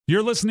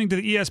You're listening to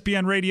the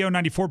ESPN Radio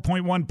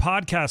 94.1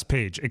 podcast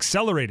page,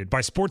 accelerated by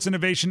Sports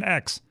Innovation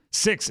X.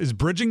 6 is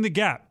bridging the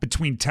gap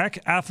between tech,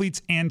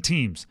 athletes, and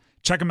teams.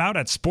 Check them out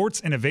at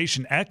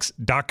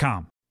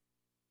sportsinnovationx.com.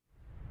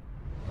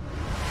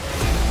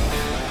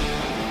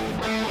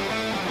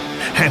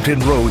 Hampton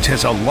Roads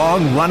has a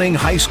long-running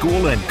high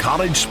school and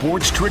college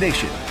sports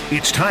tradition.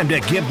 It's time to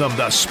give them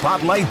the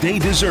spotlight they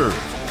deserve.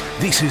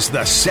 This is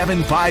the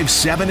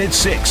 757 at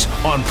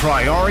 6 on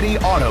Priority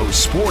Auto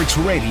Sports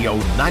Radio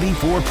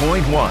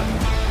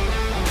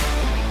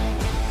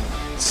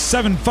 94.1.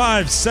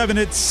 757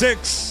 at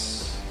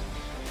 6.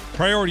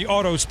 Priority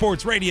Auto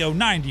Sports Radio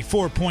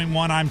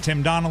 94.1. I'm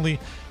Tim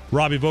Donnelly.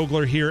 Robbie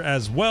Vogler here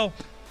as well.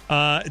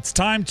 It's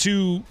time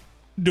to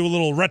do a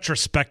little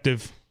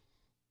retrospective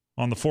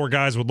on the 4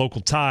 guys with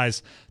local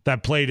ties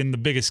that played in the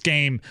biggest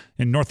game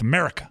in North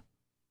America.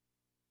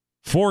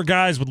 4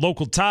 guys with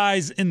local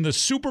ties in the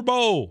Super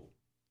Bowl.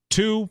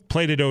 2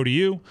 played at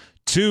ODU.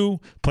 2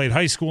 played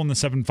high school in the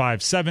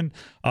 757.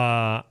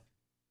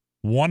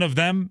 One of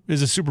them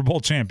is a Super Bowl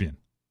champion.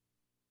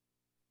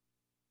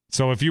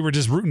 So if you were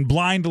just rooting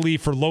blindly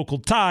for local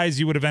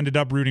ties, you would have ended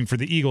up rooting for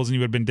the Eagles and you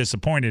would have been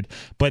disappointed.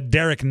 But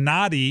Derek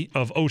Noddy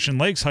of Ocean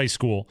Lakes High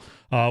School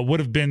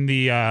would have been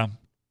the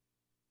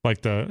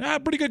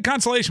pretty good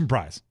consolation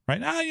prize,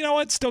 right? You know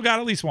what? Still got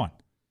at least one.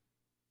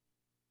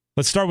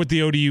 Let's start with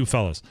the ODU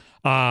fellas.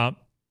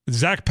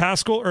 Zach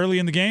Pascal early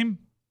in the game,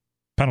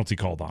 penalty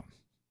called on him.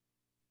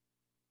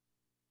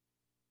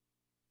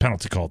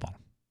 Penalty called on him.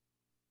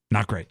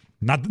 Not great.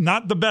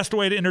 Not the best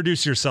way to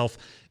introduce yourself.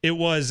 It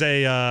was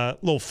a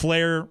little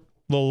flare,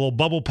 little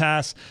bubble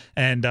pass,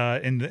 and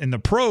in the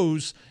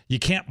pros, you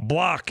can't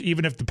block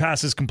even if the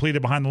pass is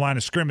completed behind the line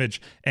of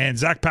scrimmage. And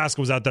Zach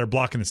Pascal was out there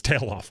blocking his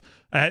tail off.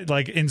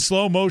 Like in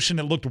slow motion,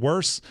 it looked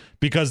worse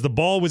because the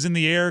ball was in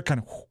the air, kind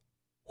of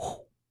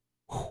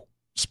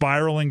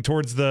spiraling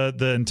towards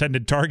the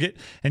intended target.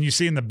 And you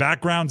see in the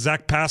background,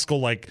 Zach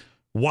Pascal, like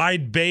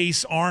wide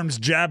base, arms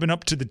jabbing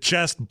up to the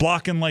chest,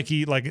 blocking like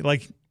a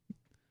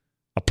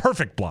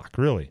perfect block,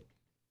 really.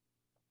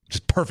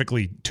 Just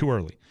perfectly too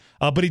early.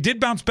 But he did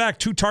bounce back,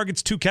 2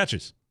 targets, 2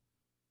 catches.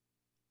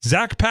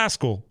 Zach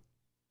Pascal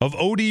of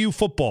ODU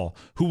football,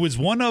 who was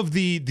one of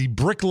the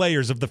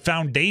bricklayers of the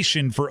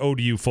foundation for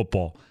ODU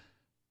football,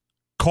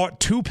 caught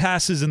 2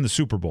 passes in the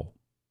Super Bowl.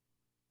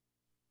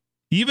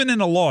 Even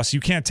in a loss, you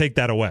can't take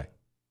that away.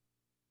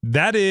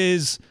 That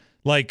is,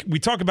 like, we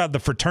talk about the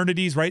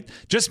fraternities, right?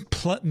 Just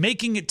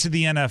making it to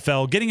the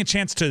NFL, getting a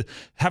chance to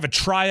have a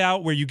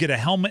tryout where you get a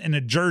helmet and a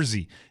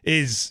jersey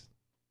is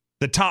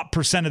the top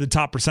percent of the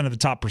top percent of the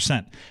top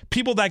percent.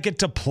 People that get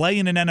to play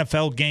in an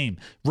NFL game,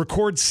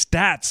 record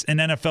stats in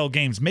NFL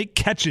games, make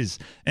catches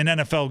in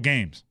NFL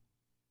games.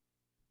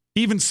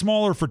 Even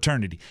smaller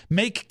fraternity.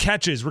 Make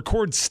catches,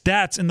 record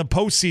stats in the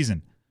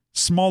postseason.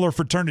 Smaller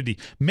fraternity.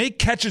 Make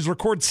catches,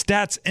 record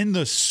stats in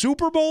the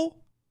Super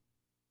Bowl?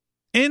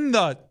 In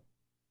the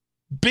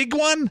big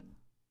one?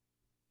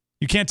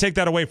 You can't take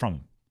that away from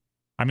them.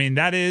 I mean,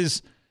 that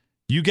is,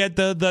 you get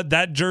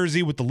that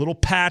jersey with the little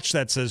patch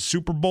that says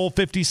Super Bowl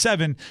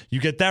 57. You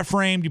get that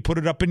framed, you put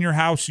it up in your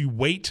house, you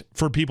wait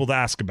for people to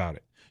ask about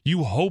it.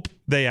 You hope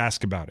they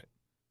ask about it.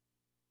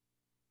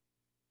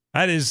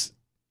 That is,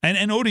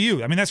 and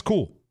ODU, I mean, that's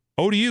cool.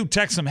 ODU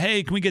texts them,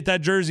 hey, can we get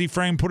that jersey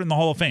framed, put it in the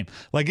Hall of Fame?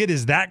 Like, it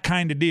is that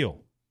kind of deal.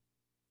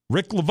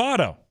 Rick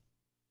Lovato.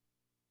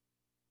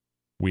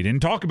 We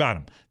didn't talk about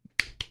him.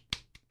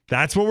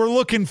 That's what we're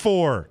looking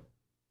for.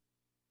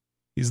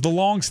 He's the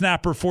long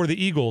snapper for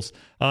the Eagles.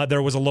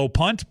 There was a low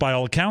punt. By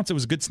all accounts, it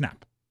was a good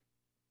snap.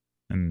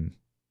 And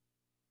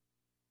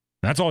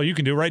that's all you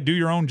can do, right? Do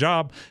your own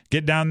job.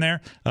 Get down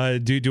there.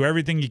 Do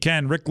everything you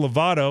can. Rick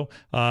Lovato,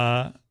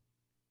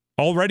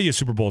 already a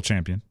Super Bowl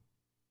champion,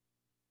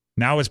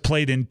 now has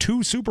played in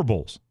 2 Super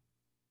Bowls.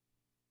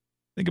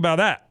 Think about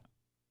that.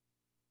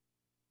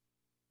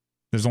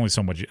 There's only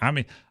so much. I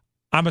mean,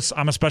 I'm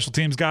a special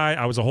teams guy.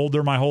 I was a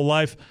holder my whole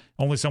life.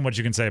 Only so much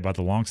you can say about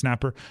the long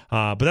snapper.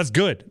 But that's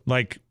good.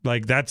 Like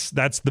that's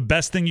the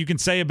best thing you can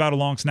say about a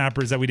long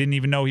snapper is that we didn't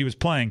even know he was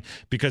playing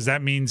because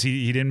that means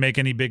he didn't make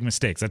any big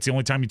mistakes. That's the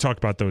only time you talk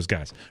about those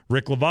guys.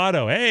 Rick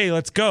Lovato, hey,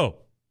 let's go.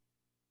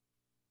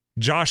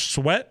 Josh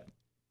Sweat.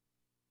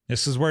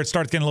 This is where it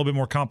starts getting a little bit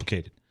more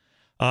complicated.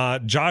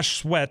 Josh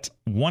Sweat,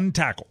 1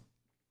 tackle.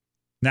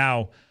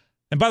 Now,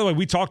 and by the way,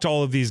 we talked to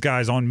all of these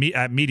guys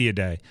at Media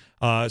Day.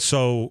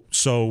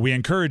 So we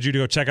encourage you to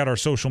go check out our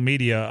social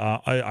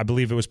media. I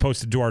believe it was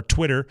posted to our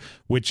Twitter,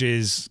 which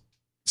is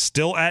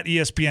still at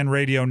ESPN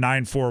Radio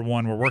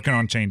 941. We're working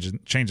on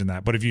changing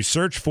that. But if you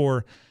search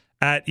for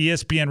at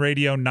ESPN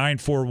Radio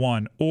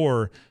 941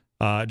 or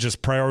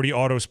just Priority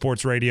Auto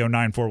Sports Radio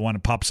 941,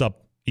 it pops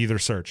up either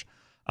search.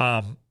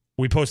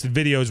 We posted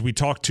videos. We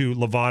talked to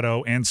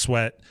Lovato and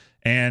Sweat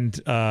and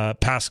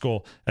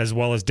Pascal, as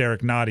well as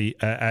Derek Noddy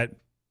at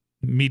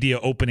media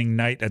opening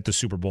night at the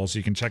Super Bowl. So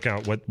you can check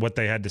out what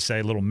they had to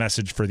say, a little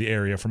message for the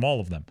area from all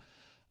of them.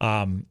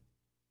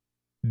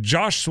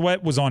 Josh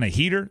Sweat was on a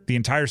heater the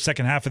entire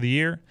second half of the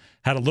year,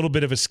 had a little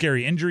bit of a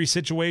scary injury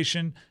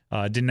situation,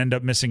 didn't end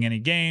up missing any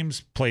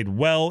games, played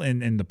well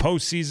in the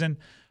postseason.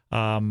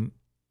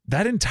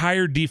 That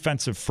entire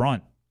defensive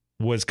front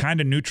was kind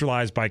of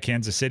neutralized by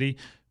Kansas City.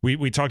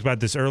 We talked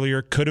about this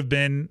earlier. Could have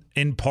been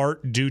in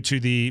part due to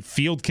the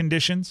field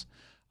conditions.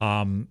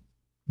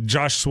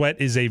 Josh Sweat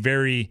is a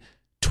very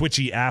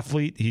twitchy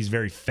athlete. He's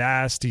very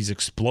fast. He's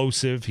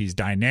explosive. He's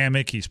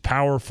dynamic. He's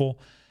powerful.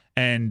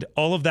 And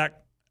all of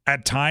that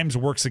at times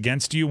works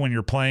against you when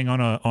you're playing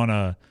on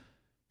a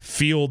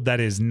field that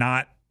is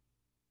not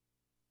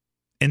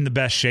in the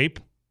best shape,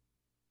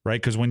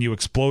 right? Because when you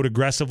explode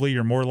aggressively,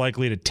 you're more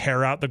likely to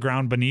tear out the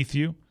ground beneath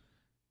you,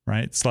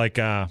 right? It's like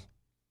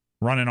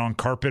running on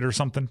carpet or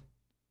something,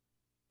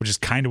 which is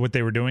kind of what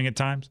they were doing at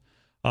times.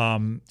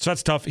 So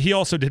that's tough. He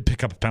also did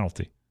pick up a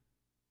penalty.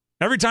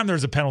 Every time there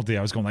was a penalty,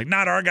 I was going like,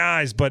 not our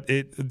guys, but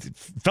it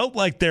felt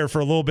like there for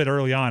a little bit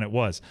early on. It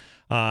was.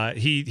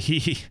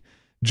 He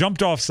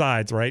jumped off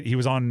sides, right? He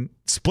was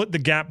split the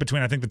gap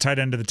between, I think, the tight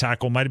end of the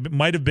tackle,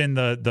 might have been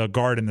the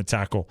guard and the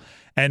tackle,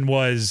 and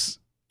was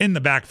in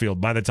the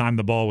backfield by the time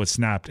the ball was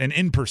snapped and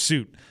in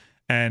pursuit.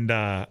 And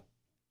I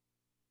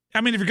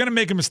mean, if you're going to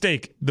make a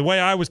mistake, the way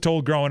I was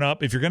told growing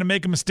up, if you're going to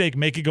make a mistake,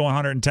 make it go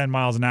 110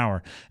 miles an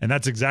hour. And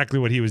that's exactly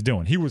what he was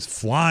doing. He was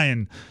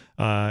flying.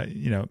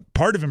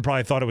 Part of him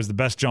probably thought it was the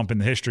best jump in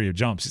the history of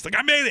jumps. He's like,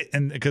 I made it.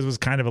 And because it was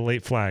kind of a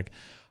late flag.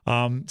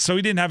 So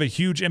he didn't have a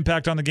huge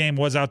impact on the game,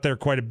 was out there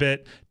quite a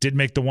bit, did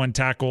make the one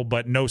tackle,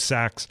 but no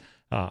sacks,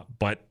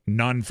 but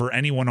none for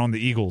anyone on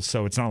the Eagles.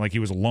 So it's not like he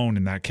was alone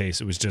in that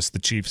case. It was just the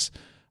Chiefs,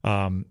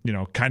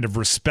 kind of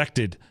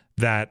respected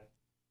that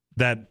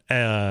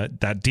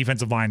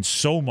defensive line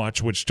so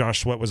much, which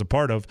Josh Sweat was a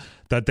part of,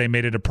 that they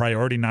made it a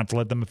priority not to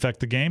let them affect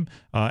the game,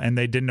 and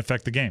they didn't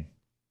affect the game.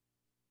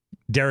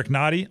 Derek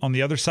Nottie on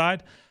the other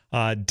side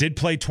did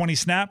play 20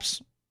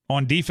 snaps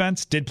on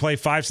defense, did play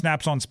 5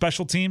 snaps on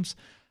special teams,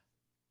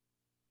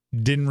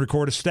 didn't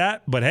record a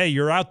stat, but hey,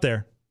 you're out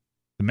there.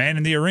 The man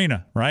in the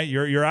arena, right?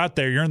 You're out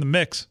there. You're in the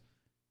mix.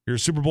 You're a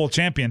Super Bowl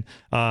champion.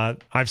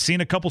 I've seen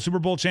a couple Super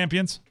Bowl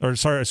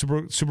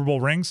Super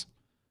Bowl rings.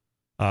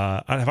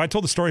 Have I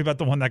told the story about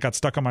the one that got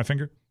stuck on my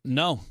finger?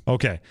 No.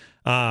 Okay.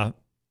 A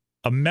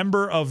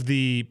member of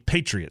the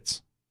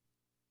Patriots,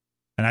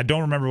 and I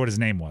don't remember what his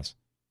name was,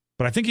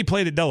 but I think he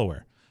played at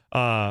Delaware.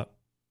 I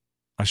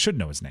should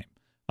know his name.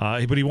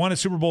 But he won a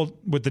Super Bowl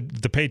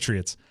with the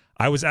Patriots.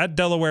 I was at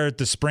Delaware at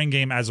the spring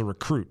game as a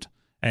recruit,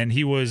 and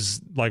he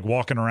was like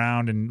walking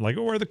around and like,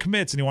 where are the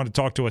commits? And he wanted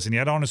to talk to us, and he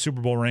had on a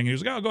Super Bowl ring. He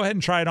was like, oh, go ahead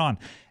and try it on.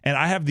 And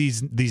I have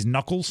these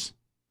knuckles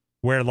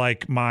where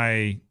like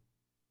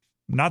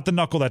not the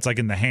knuckle that's like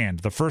in the hand,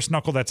 the first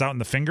knuckle that's out in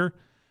the finger,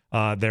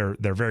 they're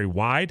very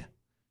wide.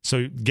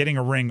 So getting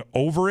a ring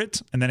over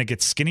it, and then it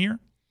gets skinnier.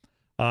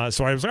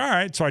 So I was like, all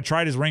right. So I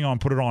tried his ring on,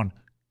 put it on,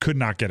 could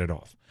not get it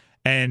off.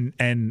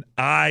 And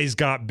eyes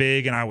got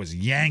big, and I was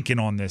yanking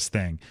on this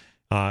thing.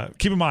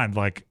 Keep in mind,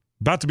 like,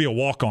 about to be a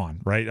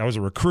walk-on, right? I was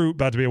a recruit,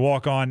 about to be a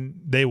walk-on.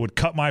 They would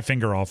cut my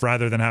finger off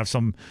rather than have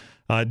some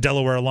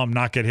Delaware alum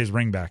not get his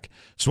ring back.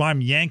 So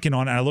I'm yanking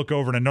on it, and I look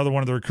over, and another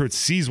one of the recruits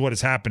sees what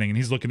is happening, and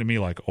he's looking at me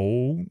like,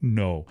 oh,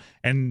 no.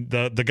 And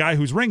the guy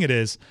whose ring it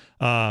is,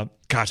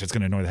 gosh, it's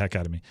going to annoy the heck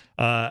out of me,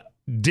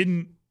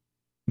 didn't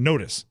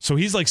notice. So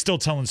he's like still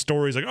telling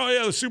stories like, oh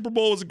yeah, the Super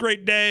Bowl was a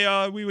great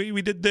day.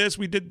 We did this,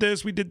 we did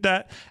this, we did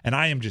that. And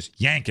I am just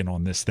yanking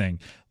on this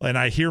thing. And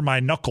I hear my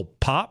knuckle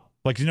pop.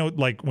 Like,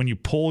 like when you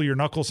pull your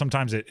knuckle,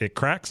 sometimes it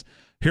cracks.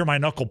 Hear my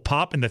knuckle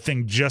pop, and the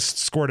thing just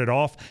squirted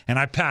off. And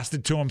I passed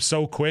it to him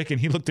so quick,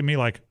 and he looked at me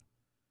like,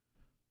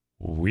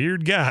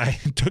 weird guy.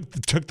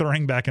 took the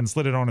ring back and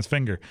slid it on his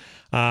finger.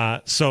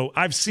 So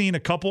I've seen a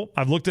couple.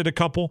 I've looked at a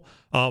couple.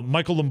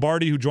 Michael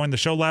Lombardi, who joined the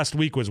show last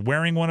week, was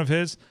wearing one of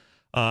his.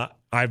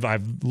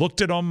 I've looked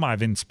at them.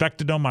 I've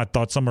inspected them. I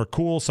thought some are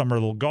cool. Some are a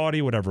little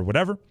gaudy,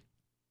 whatever.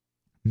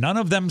 None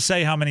of them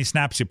say how many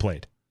snaps you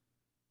played.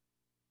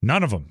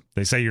 None of them.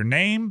 They say your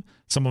name.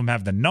 Some of them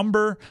have the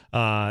number.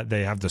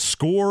 They have the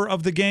score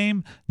of the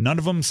game. None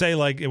of them say,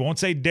 like, it won't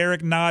say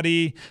Derek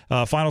Nottie,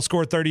 final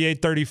score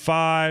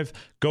 38-35,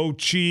 go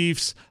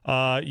Chiefs.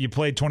 You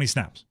played 20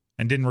 snaps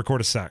and didn't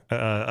record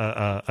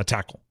a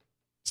tackle.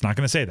 It's not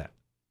going to say that.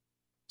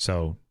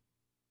 So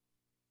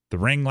the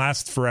ring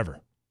lasts forever.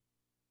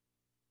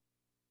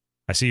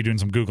 I see you doing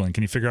some Googling.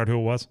 Can you figure out who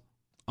it was?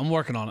 I'm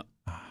working on it.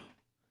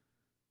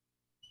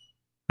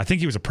 I think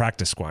he was a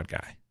practice squad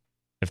guy,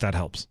 if that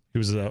helps. He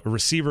was a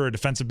receiver, a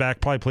defensive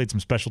back, probably played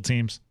some special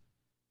teams.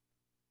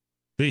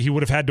 He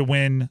would have had to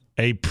win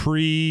a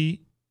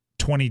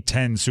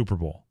pre-2010 Super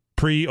Bowl,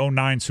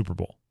 pre-09 Super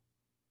Bowl.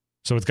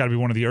 So it's got to be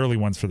one of the early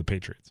ones for the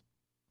Patriots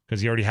because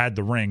he already had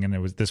the ring, and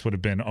this would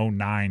have been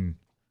 09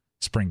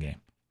 spring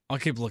game. I'll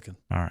keep looking.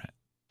 All right.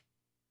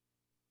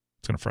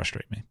 It's going to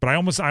frustrate me. But I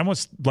almost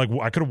like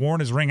I could have worn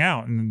his ring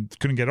out and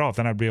couldn't get it off.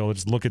 Then I'd be able to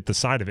just look at the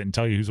side of it and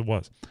tell you whose it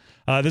was.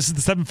 This is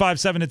the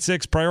 757 at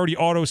 6 Priority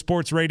Auto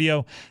Sports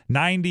Radio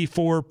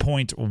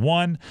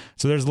 94.1.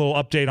 So there's a little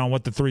update on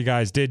what the three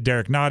guys did.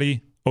 Derek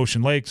Nottie,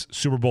 Ocean Lakes,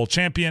 Super Bowl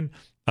champion.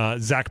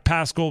 Zach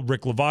Pascal,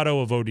 Rick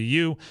Lovato of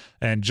ODU,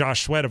 and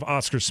Josh Sweat of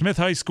Oscar Smith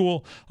High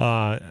School,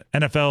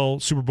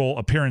 NFL Super Bowl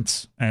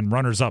appearance and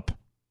runners-up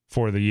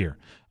for the year.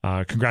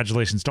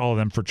 Congratulations to all of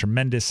them for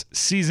tremendous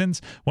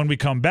seasons. When we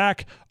come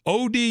back,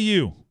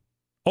 ODU,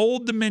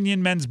 Old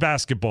Dominion men's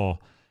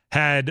basketball,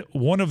 had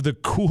one of the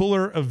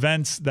cooler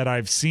events that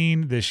I've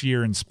seen this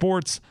year in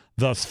sports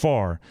thus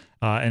far,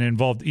 and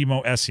involved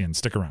Emo Essien.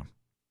 Stick around.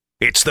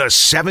 It's the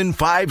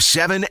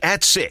 757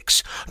 at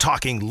 6,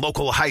 talking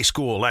local high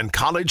school and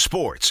college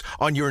sports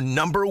on your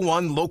number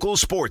one local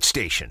sports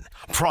station,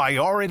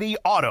 Priority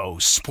Auto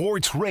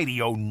Sports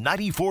Radio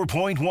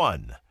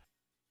 94.1.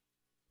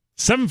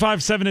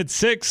 757 at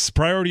 6,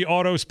 Priority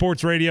Auto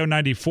Sports Radio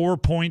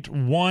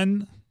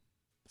 94.1.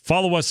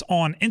 Follow us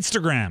on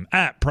Instagram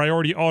at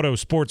Priority Auto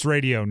Sports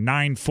Radio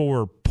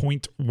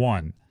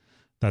 94.1.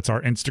 That's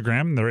our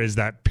Instagram. There is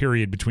that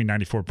period between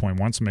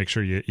 94.1, so make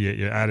sure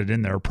you add it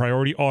in there.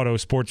 Priority Auto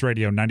Sports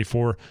Radio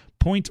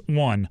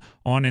 94.1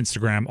 on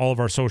Instagram. All of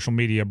our social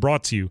media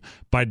brought to you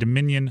by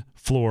Dominion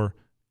Floor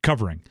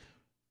Covering.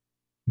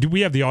 Do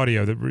we have the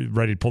audio that we're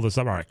ready to pull this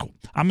up? All right, cool.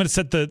 I'm going to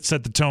set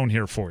the tone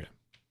here for you.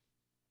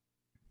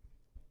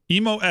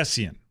 Emo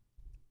Essien.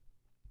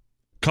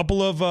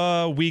 Couple of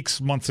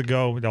months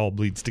ago, it all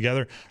bleeds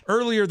together.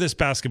 Earlier this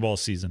basketball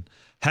season,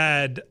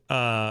 had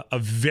a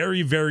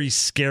very, very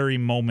scary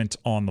moment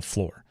on the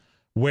floor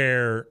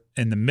where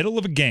in the middle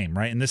of a game,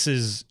 right? And this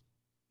is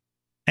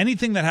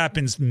anything that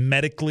happens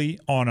medically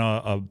on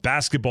a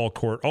basketball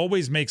court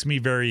always makes me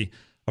very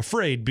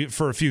afraid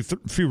for a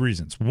few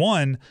reasons.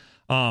 One,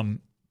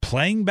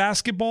 playing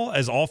basketball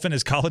as often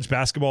as college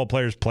basketball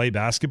players play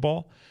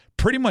basketball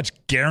pretty much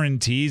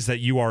guarantees that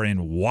you are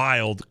in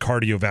wild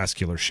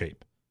cardiovascular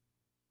shape,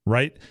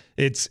 right?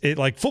 It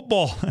like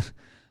football.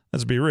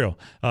 Let's be real.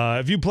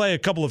 If you play a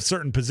couple of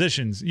certain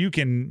positions, you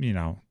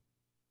can,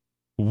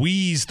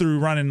 wheeze through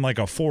running like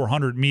a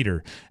 400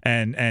 meter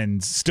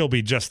and still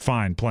be just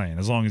fine playing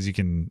as long as you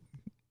can,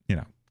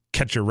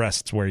 catch your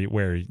rests where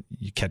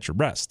you catch your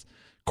rest.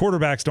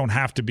 Quarterbacks don't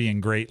have to be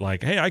in great,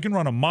 like, hey, I can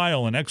run a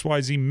mile in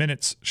XYZ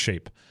minutes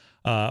shape.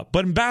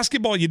 But in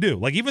basketball, you do.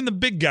 Like, even the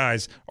big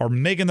guys are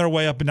making their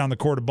way up and down the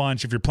court a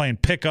bunch. If you're playing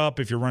pickup,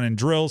 if you're running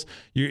drills,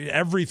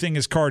 everything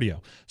is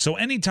cardio. So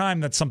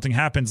anytime that something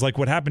happens, like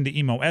what happened to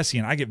Emo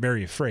Essien, I get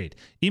very afraid.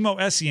 Emo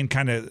Essien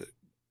kind of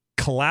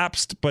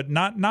collapsed, but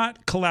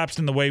not collapsed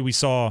in the way we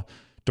saw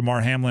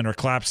DeMar Hamlin or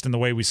collapsed in the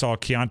way we saw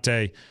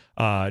Keontae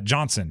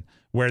Johnson,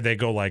 where they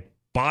go like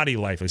body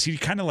lifeless. He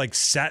kind of like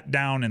sat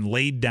down and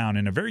laid down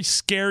in a very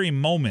scary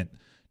moment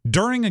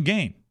during a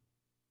game.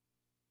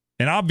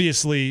 And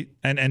obviously,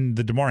 and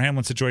the DeMar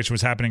Hamlin situation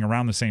was happening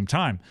around the same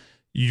time,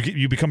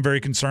 you become very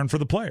concerned for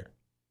the player.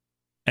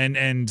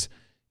 And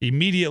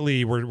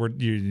immediately we're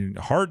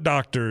heart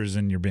doctors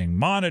and you're being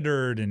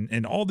monitored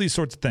and all these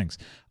sorts of things.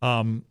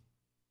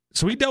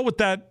 So he dealt with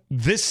that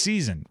this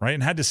season, right?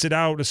 And had to sit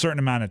out a certain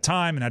amount of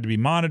time and had to be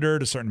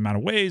monitored a certain amount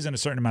of ways and a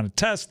certain amount of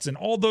tests and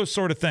all those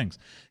sort of things.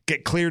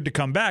 Get cleared to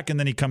come back, and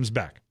then he comes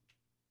back.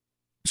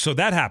 So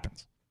that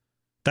happens.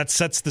 That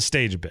sets the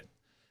stage a bit.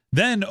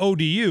 Then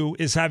ODU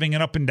is having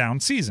an up and down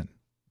season,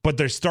 but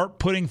they start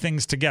putting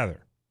things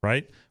together,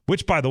 right?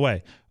 Which, by the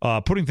way,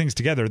 putting things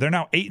together, they're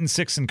now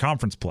 8-6 in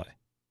conference play,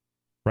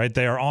 right?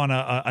 They are on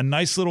a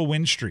nice little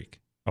win streak,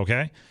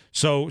 okay?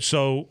 So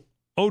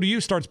ODU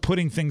starts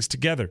putting things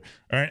together,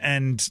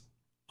 and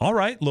all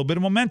right, a little bit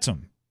of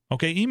momentum.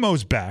 Okay,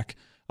 Emo's back.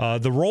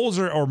 The roles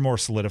are more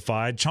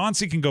solidified.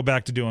 Chauncey can go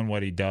back to doing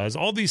what he does.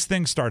 All these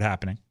things start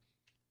happening.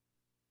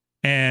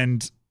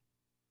 And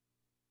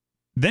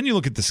then you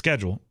look at the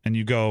schedule and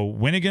you go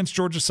win against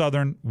Georgia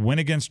Southern, win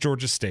against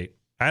Georgia State,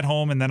 at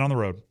home and then on the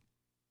road.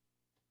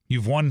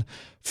 You've won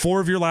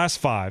 4 of your last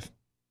 5.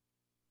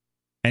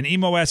 And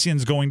Emo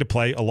Essien's going to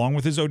play, along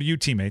with his ODU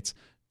teammates,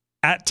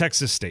 at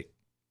Texas State.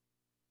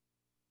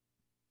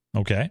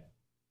 Okay.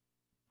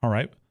 All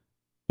right.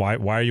 Why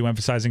are you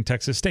emphasizing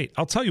Texas State?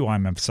 I'll tell you why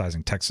I'm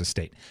emphasizing Texas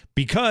State.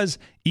 Because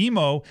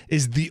Emo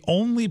is the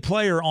only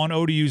player on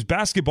ODU's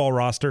basketball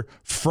roster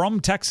from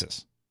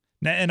Texas.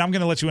 And I'm going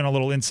to let you in a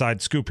little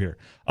inside scoop here.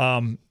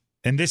 And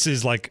this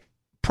is like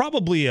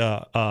probably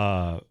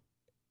an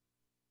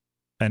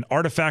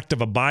artifact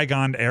of a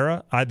bygone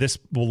era. This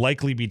will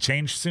likely be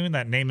changed soon.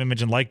 That name,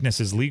 image, and likeness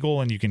is legal,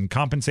 and you can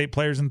compensate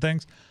players and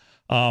things.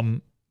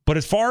 But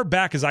as far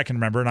back as I can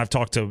remember, and I've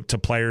talked to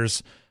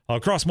players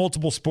across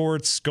multiple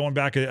sports, going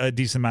back a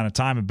decent amount of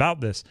time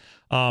about this,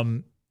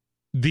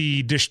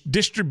 the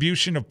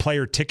distribution of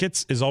player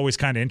tickets is always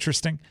kind of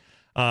interesting.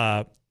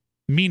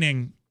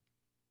 Meaning,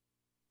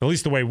 at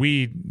least the way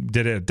we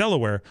did it at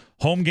Delaware,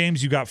 home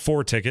games you got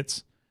 4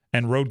 tickets,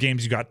 and road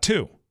games you got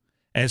 2.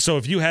 And so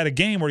if you had a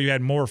game where you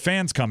had more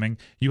fans coming,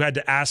 you had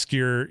to ask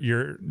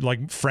your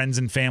like friends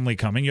and family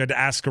coming. You had to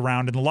ask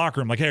around in the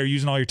locker room, like, hey, are you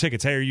using all your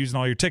tickets? Hey, are you using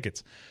all your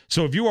tickets?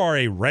 So if you are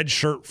a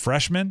redshirt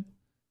freshman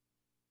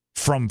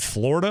from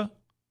Florida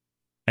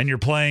and you're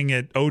playing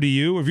at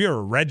ODU, if you're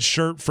a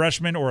redshirt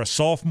freshman or a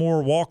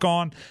sophomore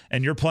walk-on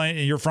and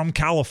you're from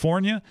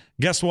California,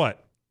 guess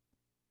what?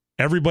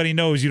 Everybody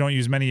knows you don't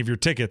use many of your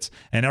tickets.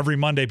 And every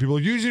Monday, people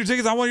are using your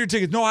tickets. I want your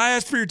tickets. No, I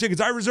asked for your tickets.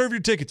 I reserve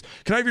your tickets.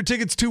 Can I have your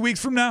tickets 2 weeks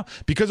from now?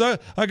 Because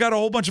I got a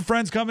whole bunch of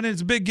friends coming in.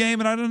 It's a big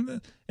game,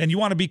 and you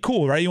want to be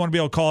cool, right? You want to be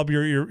able to call up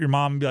your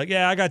mom and be like,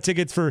 yeah, I got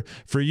tickets for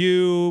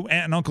you,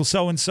 aunt and uncle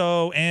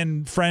so-and-so,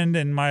 and friend,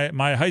 and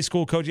my high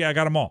school coach. Yeah, I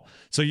got them all.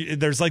 So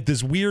there's like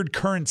this weird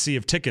currency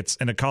of tickets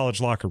in a college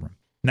locker room.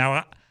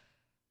 Now,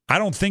 I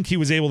don't think he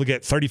was able to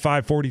get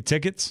 35, 40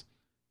 tickets.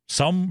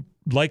 Some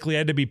likely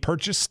had to be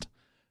purchased.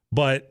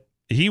 But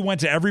he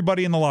went to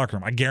everybody in the locker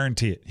room. I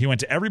guarantee it. He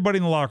went to everybody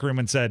in the locker room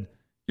and said,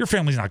 your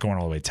family's not going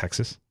all the way to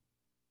Texas,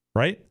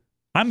 right?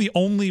 I'm the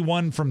only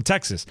one from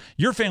Texas.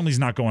 Your family's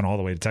not going all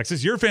the way to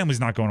Texas. Your family's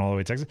not going all the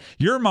way to Texas.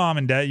 Your mom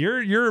and dad,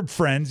 your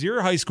friends,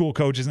 your high school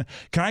coaches.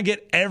 Can I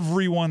get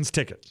everyone's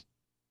tickets?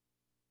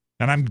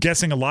 And I'm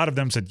guessing a lot of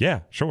them said,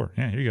 yeah, sure.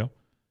 Yeah, here you go.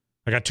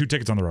 I got 2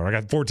 tickets on the road. I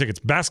got 4 tickets.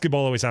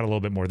 Basketball always had a little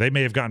bit more. They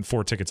may have gotten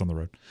 4 tickets on the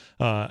road.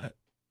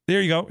 There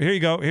you go. Here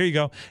you go. Here you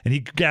go. And he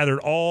gathered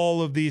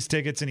all of these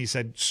tickets and he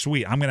said,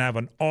 sweet, I'm going to have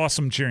an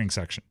awesome cheering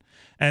section.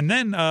 And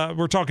then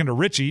we're talking to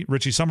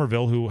Richie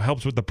Somerville, who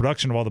helps with the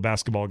production of all the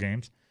basketball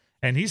games.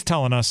 And he's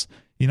telling us,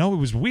 it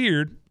was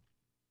weird,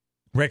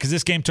 right? Because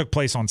this game took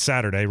place on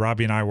Saturday.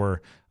 Robbie and I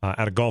were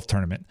at a golf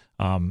tournament.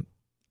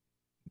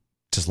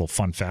 Just a little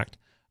fun fact,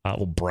 a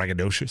little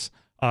braggadocious.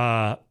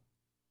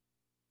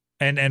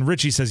 And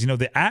Richie says,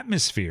 the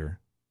atmosphere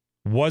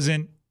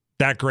wasn't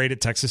that great at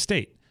Texas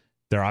State.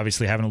 They're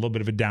obviously having a little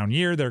bit of a down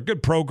year. They're a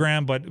good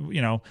program, but,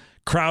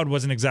 crowd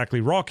wasn't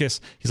exactly raucous.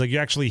 He's like, you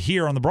actually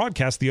hear on the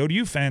broadcast the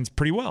ODU fans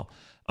pretty well.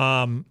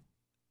 And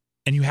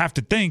you have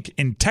to think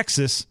in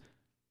Texas,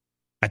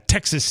 at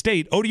Texas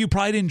State, ODU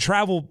probably didn't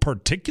travel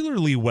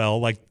particularly well.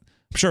 Like,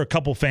 I'm sure a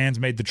couple fans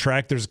made the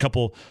trek. There's a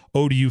couple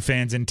ODU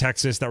fans in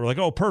Texas that were like,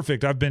 oh,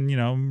 perfect. I've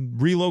been,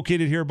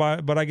 relocated here,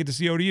 but I get to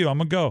see ODU. I'm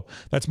going to go.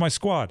 That's my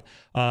squad.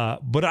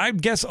 But I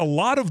guess a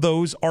lot of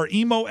those are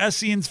Emo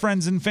Essien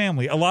friends and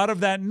family. A lot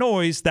of that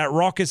noise, that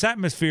raucous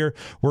atmosphere,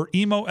 were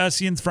Emo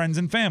Essien friends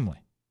and family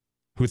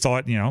who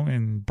thought,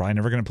 and probably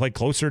never going to play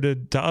closer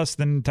to us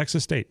than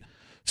Texas State.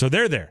 So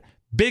they're there.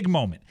 Big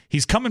moment.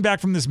 He's coming back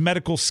from this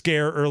medical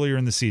scare earlier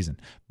in the season.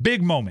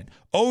 Big moment.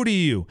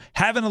 ODU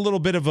having a little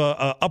bit of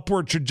a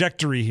upward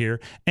trajectory here,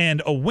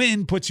 and a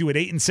win puts you at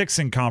 8-6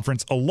 in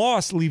conference. A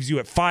loss leaves you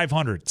at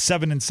 500,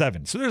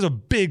 7-7. So there's a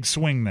big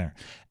swing there.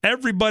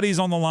 Everybody's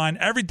on the line.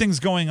 Everything's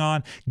going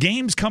on.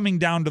 Games coming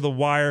down to the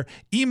wire.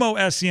 Emo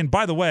Essien,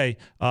 by the way,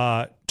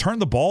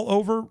 turned the ball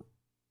over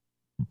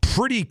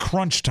pretty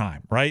crunch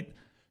time, right?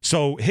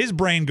 So his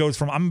brain goes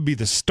from, I'm going to be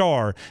the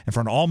star in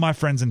front of all my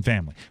friends and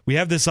family. We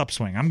have this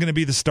upswing. I'm going to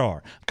be the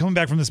star. I'm coming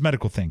back from this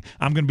medical thing.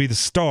 I'm going to be the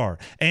star.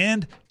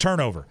 And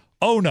turnover.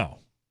 Oh, no.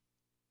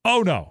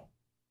 Oh, no.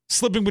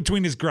 Slipping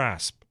between his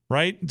grasp,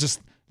 right?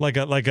 Just like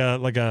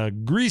a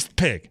greased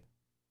pig.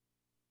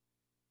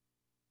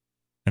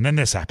 And then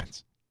this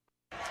happens.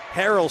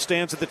 Harrell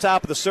stands at the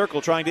top of the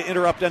circle trying to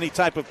interrupt any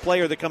type of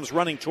player that comes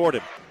running toward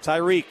him.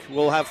 Tyreek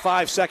will have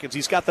 5 seconds.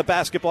 He's got the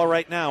basketball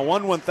right now.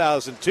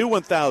 1-1,000,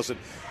 2-1,000.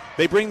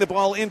 They bring the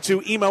ball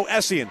into Emo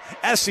Essien.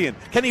 Essien,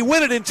 can he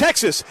win it in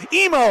Texas?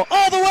 Emo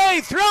all the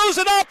way, throws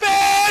it up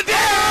and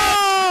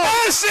down!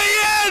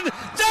 Essien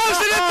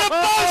does it at the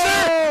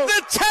buzzer!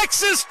 The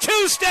Texas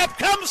two-step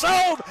comes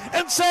home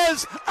and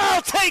says,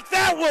 I'll take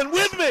that one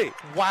with me!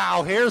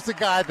 Wow, here's the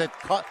guy that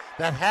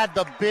had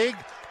the big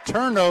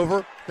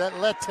turnover that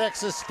let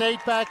Texas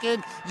State back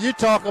in. You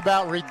talk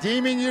about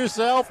redeeming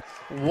yourself.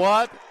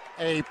 What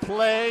a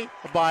play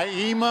by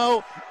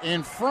Emo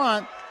in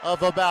front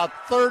of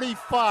about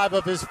 35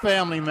 of his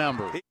family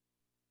members.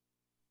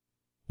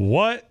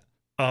 What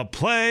a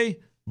play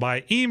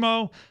by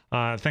Emo.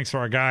 Thanks to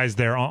our guys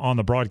there on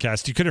the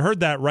broadcast. You could have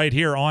heard that right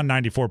here on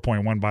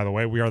 94.1, by the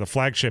way. We are the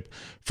flagship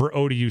for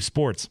ODU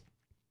Sports.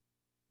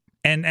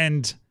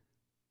 And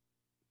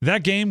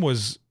that game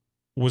was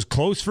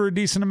close for a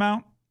decent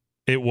amount.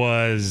 It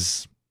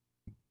was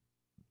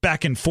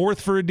back and forth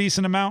for a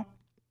decent amount.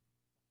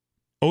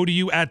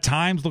 ODU at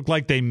times looked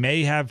like they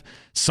may have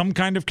some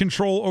kind of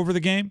control over the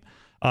game.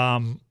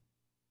 Right?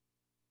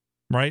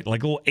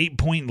 Like a little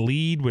 8-point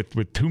lead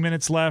with 2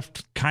 minutes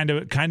left kind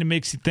of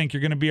makes you think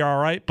you're going to be all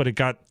right, but it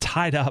got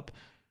tied up.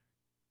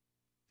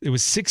 It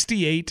was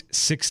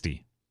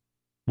 68-60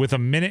 with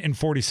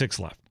 1:46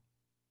 left.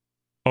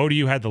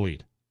 ODU had the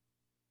lead.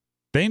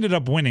 They ended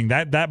up winning.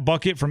 That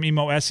bucket from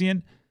Emo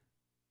Essien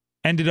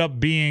ended up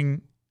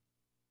being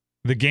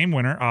the game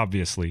winner,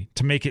 obviously,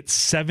 to make it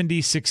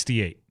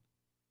 70-68.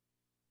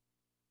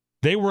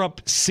 They were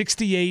up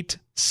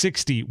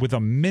 68-60 with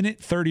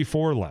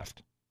 1:34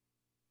 left.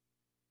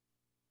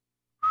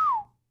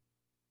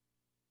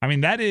 I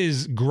mean, that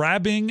is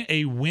grabbing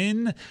a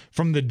win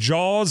from the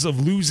jaws of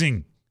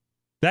losing.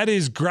 That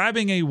is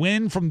grabbing a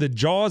win from the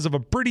jaws of a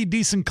pretty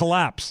decent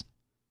collapse.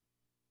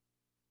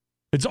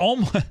 It's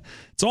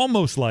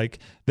almost like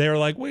they're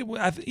like, wait,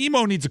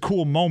 Emo needs a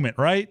cool moment,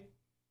 right?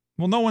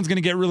 Well, no one's going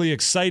to get really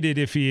excited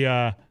if he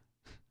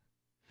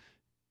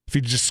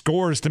just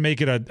scores to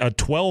make it a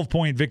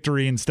 12-point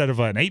victory instead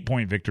of an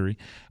 8-point victory.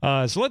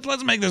 So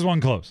let's make this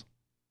one close.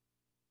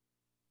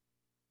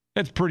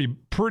 It's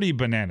pretty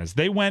bananas.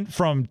 They went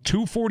from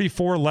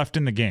 2:44 left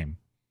in the game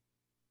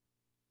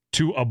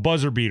to a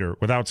buzzer beater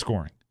without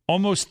scoring.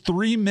 Almost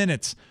 3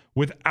 minutes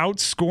without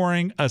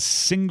scoring a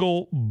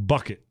single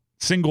bucket,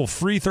 single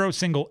free throw,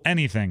 single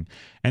anything.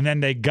 And then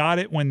they got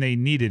it when they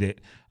needed it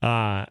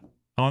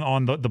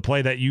on the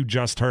play that you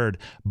just heard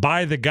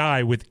by the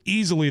guy with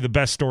easily the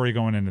best story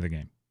going into the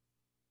game.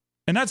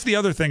 And that's the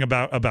other thing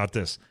about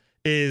this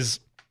is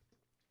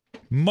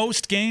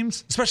most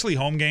games, especially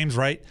home games,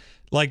 right?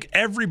 Like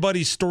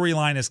everybody's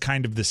storyline is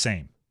kind of the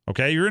same.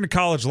 Okay, you're in a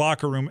college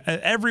locker room.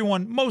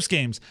 Most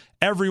games,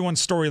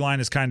 everyone's storyline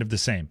is kind of the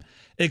same,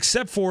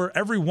 except for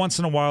every once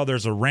in a while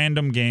there's a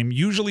random game,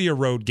 usually a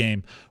road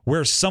game,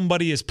 where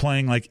somebody is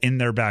playing like in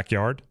their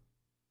backyard.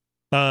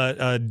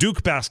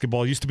 Duke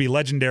basketball used to be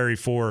legendary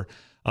for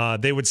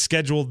they would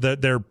schedule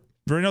their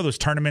those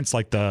tournaments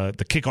like the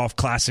kickoff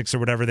classics or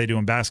whatever they do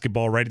in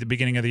basketball right at the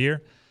beginning of the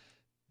year.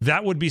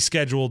 That would be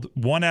scheduled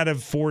 1 out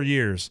of 4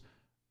 years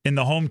in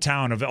the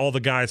hometown of all the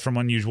guys from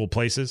unusual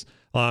places.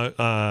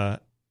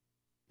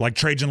 Like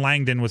Trajan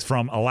Langdon was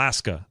from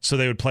Alaska, so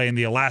they would play in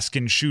the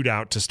Alaskan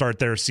shootout to start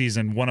their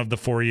season. One of the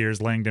 4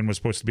 years Langdon was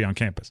supposed to be on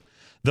campus.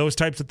 Those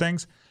types of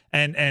things.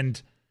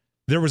 And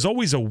there was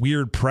always a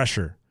weird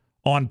pressure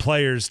on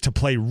players to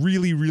play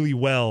really, really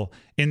well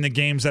in the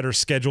games that are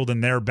scheduled in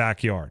their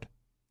backyard.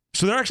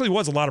 So there actually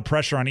was a lot of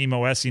pressure on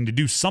Imo Essien to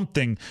do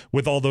something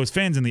with all those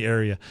fans in the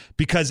area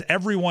because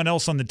everyone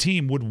else on the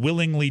team would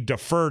willingly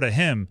defer to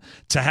him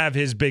to have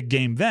his big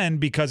game then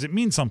because it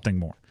means something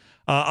more.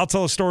 I'll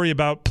tell a story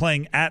about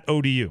playing at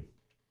ODU.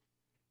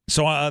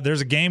 So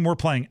there's a game we're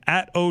playing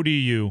at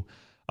ODU.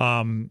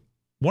 One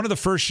of the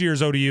first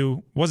years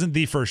ODU, wasn't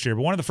the first year,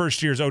 but one of the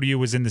first years ODU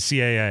was in the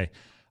CAA.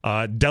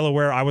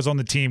 Delaware, I was on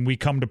the team. We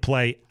come to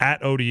play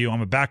at ODU. I'm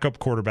a backup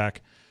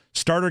quarterback.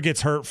 Starter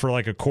gets hurt for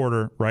like a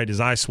quarter, right? His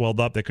eye swelled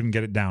up. They couldn't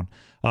get it down.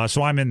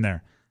 So I'm in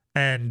there.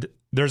 And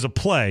there's a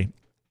play,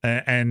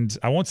 and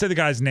I won't say the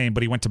guy's name,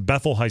 but he went to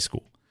Bethel High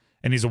School.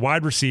 And he's a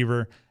wide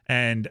receiver.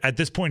 And at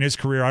this point in his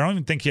career, I don't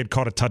even think he had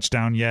caught a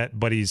touchdown yet,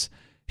 but he's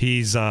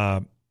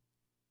playing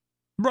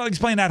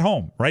at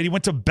home, right? He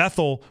went to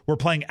Bethel. We're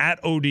playing at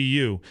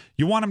ODU.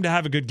 You want him to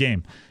have a good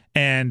game.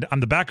 And I'm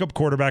the backup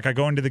quarterback. I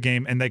go into the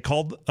game, and they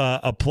called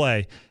a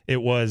play.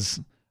 It was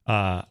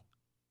the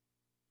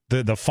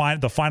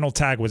final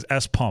tag was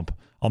S pump.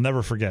 I'll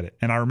never forget it.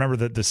 And I remember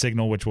the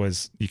signal, which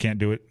was you can't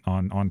do it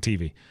on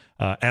TV.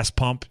 S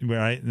pump,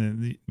 right?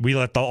 We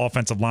let the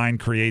offensive line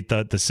create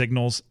the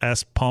signals.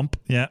 S pump,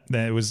 yeah.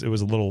 It was a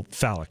little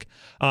phallic.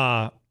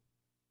 So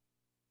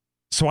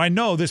I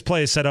know this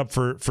play is set up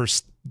for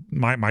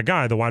my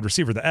guy, the wide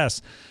receiver, the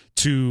S,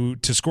 to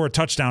score a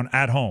touchdown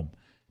at home.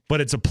 But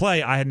it's a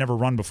play I had never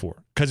run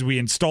before because we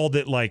installed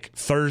it like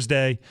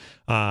Thursday.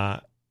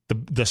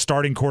 The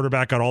starting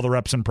quarterback got all the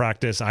reps in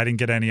practice. I didn't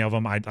get any of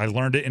them. I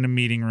learned it in a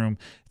meeting room.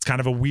 It's kind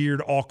of a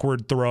weird,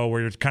 awkward throw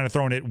where you're kind of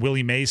throwing it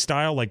Willie Mays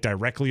style, like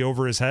directly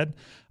over his head,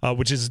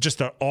 which is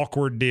just an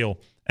awkward deal.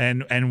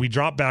 And we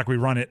drop back, we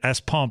run it S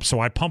pump.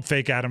 So I pump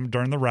fake at him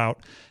during the route,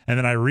 and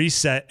then I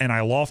reset and I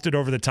loft it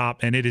over the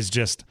top, and it is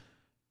just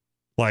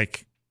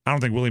like I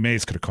don't think Willie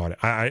Mays could have caught it.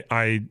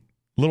 I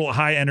little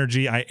high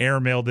energy. I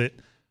airmailed it.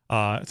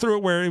 Threw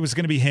it where it was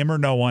going to be him or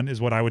no one is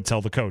what I would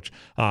tell the coach.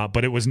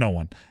 But it was no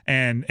one.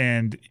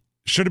 And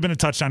should have been a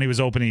touchdown. He was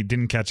open. He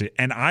didn't catch it.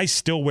 And I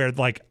still wear,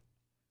 like,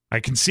 I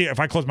can see it. If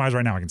I close my eyes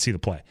right now, I can see the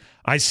play.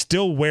 I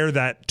still wear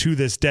that to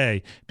this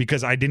day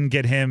because I didn't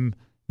get him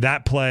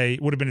that play.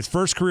 Would have been his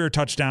first career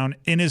touchdown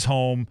in his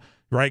home,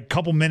 right?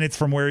 Couple minutes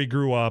from where he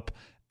grew up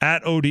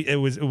at OD. It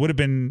would have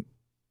been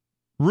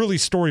really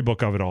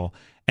storybook of it all.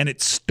 And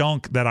it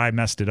stunk that I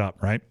messed it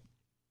up, right?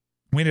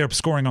 We ended up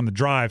scoring on the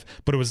drive,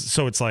 but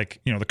it's like,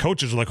 the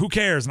coaches were like, who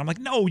cares? And I'm like,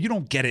 no, you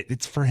don't get it.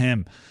 It's for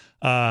him.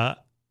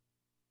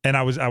 And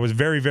I was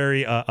very,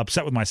 very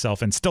upset with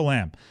myself and still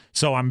am.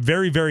 So I'm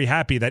very, very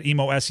happy that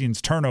Imo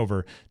Essien's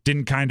turnover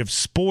didn't kind of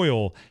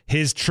spoil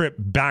his trip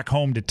back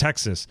home to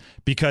Texas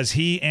because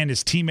he and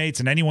his teammates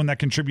and anyone that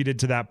contributed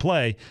to that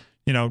play,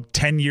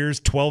 10 years,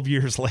 12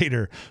 years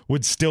later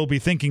would still be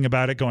thinking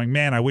about it going,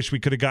 man, I wish we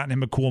could have gotten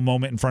him a cool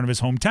moment in front of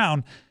his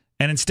hometown.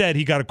 And instead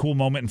he got a cool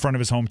moment in front of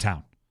his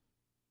hometown.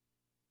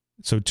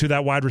 So to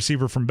that wide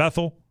receiver from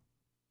Bethel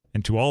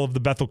and to all of the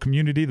Bethel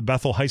community, the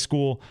Bethel High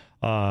School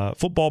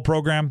football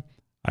program,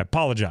 I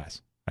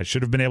apologize. I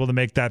should have been able to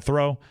make that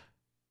throw,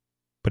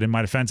 but in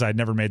my defense, I had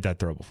never made that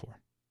throw before.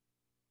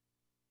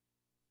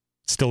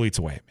 It still eats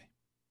away at me.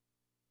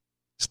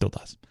 Still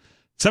does.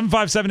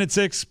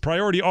 757-6,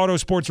 Priority Auto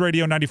Sports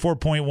Radio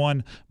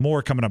 94.1.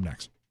 More coming up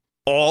next.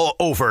 All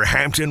over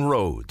Hampton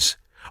Roads.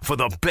 For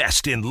the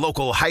best in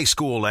local high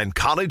school and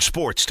college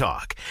sports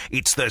talk,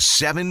 it's the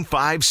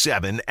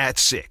 757 at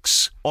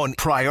 6 on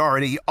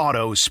Priority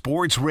Auto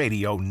Sports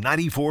Radio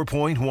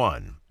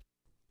 94.1.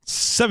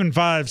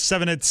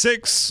 757 at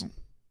 6,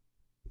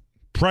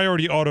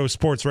 Priority Auto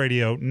Sports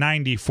Radio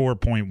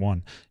 94.1.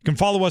 You can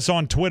follow us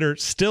on Twitter,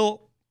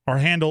 still our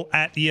handle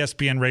at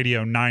ESPN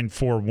Radio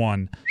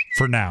 941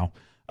 for now.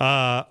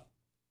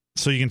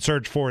 So you can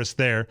search for us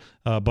there.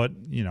 But,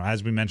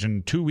 as we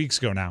mentioned 2 weeks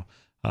ago now,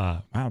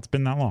 wow, it's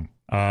been that long.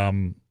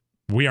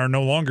 We are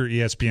no longer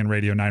ESPN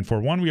Radio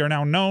 941. We are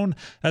now known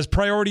as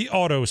Priority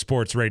Auto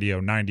Sports Radio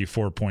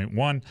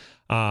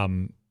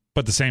 94.1.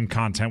 But the same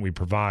content we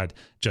provide,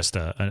 just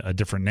a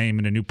different name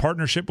and a new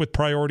partnership with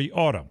Priority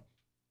Auto.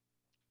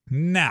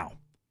 Now,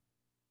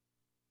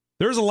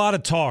 there's a lot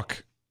of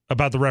talk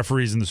about the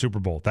referees in the Super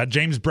Bowl. That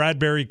James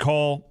Bradbury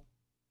call,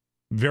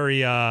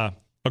 very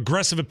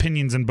aggressive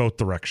opinions in both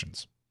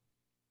directions.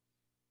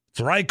 It's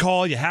the right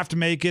call. You have to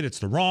make it. It's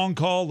the wrong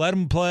call. Let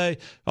them play.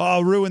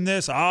 Oh, ruin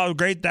this. Oh,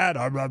 great that.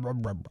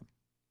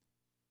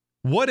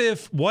 What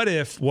if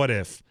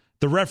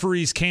the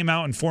referees came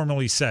out and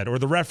formally said, or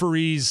the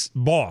referee's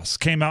boss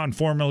came out and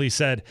formally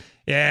said,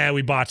 yeah,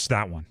 we botched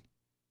that one?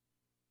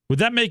 Would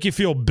that make you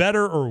feel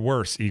better or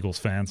worse, Eagles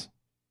fans?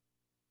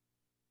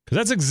 Because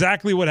that's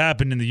exactly what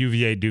happened in the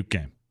UVA-Duke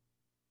game.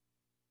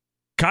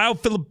 Kyle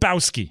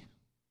Filipowski,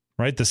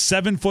 right, the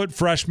 7-foot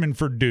freshman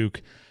for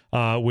Duke,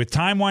 with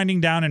time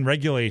winding down in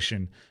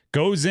regulation,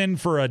 goes in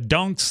for a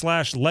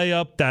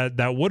dunk/layup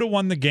that would have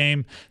won the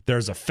game.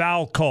 There's a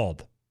foul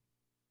called.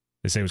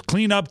 They say it was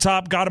clean up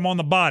top, got him on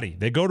the body.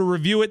 They go to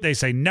review it. They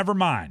say, never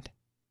mind.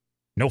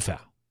 No foul.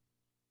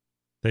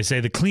 They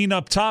say the clean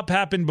up top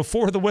happened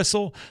before the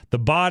whistle. The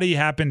body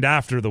happened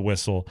after the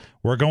whistle.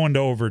 We're going to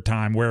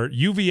overtime where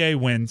UVA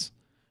wins.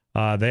 They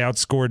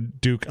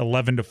outscored Duke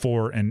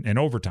 11-4 in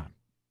overtime.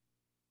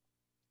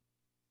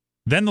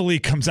 Then the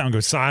league comes out and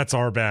goes, it's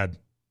our bad.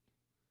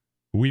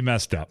 We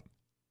messed up.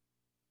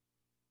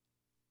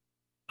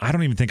 I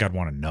don't even think I'd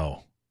want to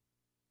know.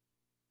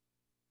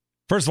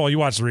 First of all, you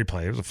watch the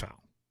replay. It was a foul.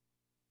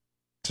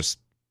 Just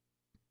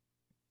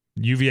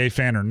UVA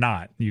fan or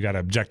not, you got to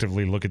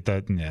objectively look at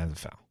the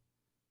foul.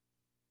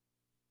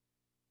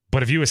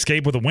 But if you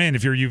escape with a win,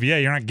 if you're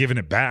UVA, you're not giving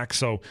it back.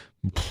 So,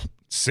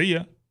 see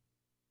ya.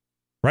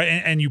 Right?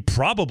 And you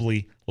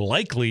probably,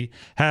 likely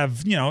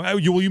have,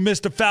 you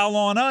missed a foul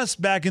on us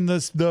back in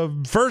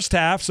the first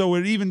half, so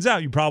it evens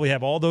out. You probably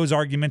have all those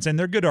arguments, and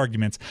they're good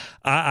arguments.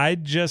 I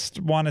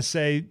just want to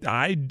say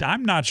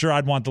I'm not sure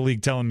I'd want the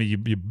league telling me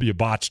you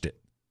botched it.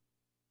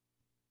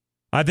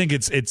 I think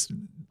it's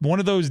one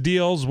of those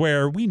deals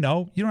where we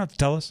know. You don't have to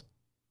tell us.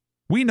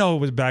 We know it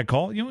was a bad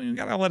call. You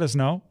got to let us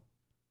know.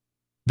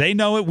 They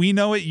know it. We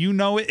know it. You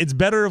know it. It's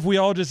better if we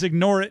all just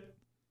ignore it.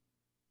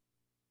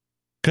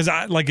 Because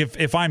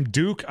if I'm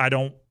Duke,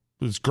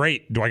 it's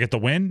great. Do I get the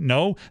win?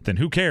 No. Then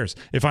who cares?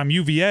 If I'm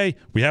UVA,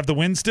 we have the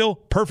win still?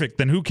 Perfect.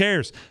 Then who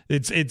cares?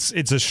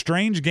 It's a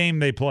strange game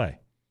they play.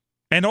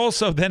 And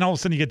also, then all of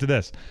a sudden you get to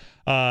this.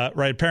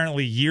 Right,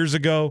 apparently years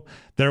ago,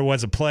 there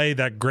was a play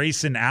that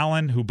Grayson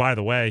Allen, who, by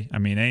the way,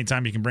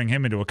 anytime you can bring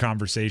him into a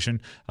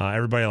conversation,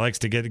 everybody likes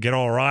to get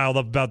all riled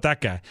up about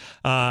that guy.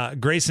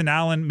 Grayson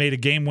Allen made a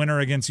game winner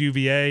against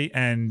UVA,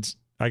 and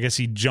I guess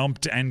he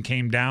jumped and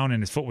came down,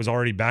 and his foot was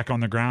already back on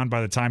the ground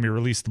by the time he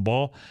released the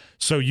ball.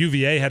 So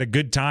UVA had a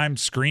good time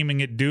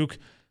screaming at Duke.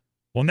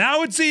 Well,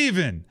 now it's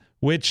even,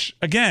 which,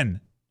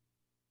 again,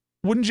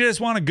 wouldn't you just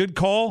want a good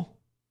call?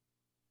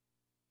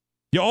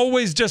 You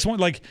always just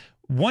want,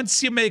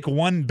 once you make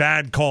one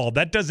bad call,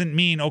 that doesn't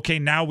mean, okay,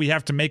 now we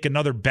have to make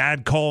another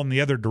bad call in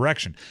the other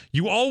direction.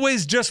 You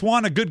always just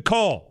want a good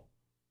call.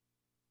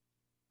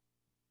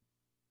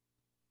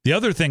 The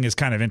other thing is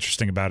kind of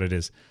interesting about it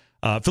is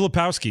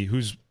Filipowski,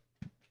 who's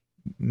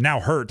now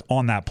hurt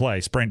on that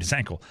play, sprained his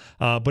ankle,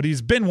 but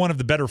he's been one of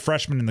the better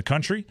freshmen in the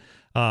country.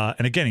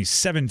 And again, he's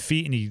 7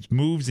 feet and he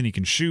moves and he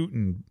can shoot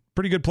and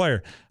pretty good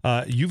player.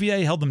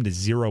 UVA held them to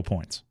 0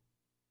 points.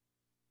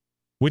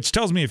 Which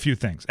tells me a few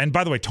things. And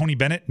by the way, Tony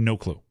Bennett, no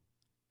clue.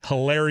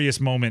 Hilarious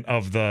moment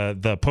of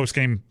the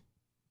post-game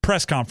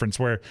press conference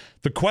where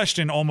the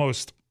question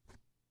almost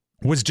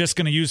was just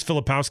going to use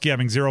Filipowski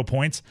having 0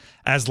 points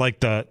as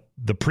the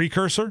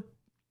precursor,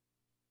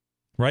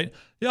 right?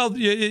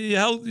 You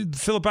held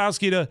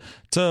Filipowski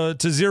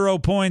to 0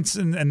 points,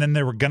 and then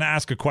they were going to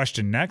ask a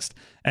question next.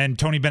 And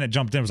Tony Bennett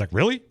jumped in and was like,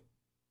 really?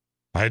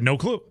 I had no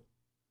clue.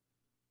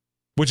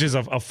 Which is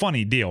a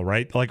funny deal,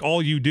 right?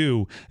 All you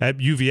do at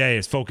UVA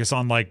is focus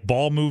on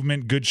ball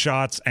movement, good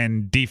shots,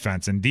 and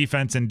defense,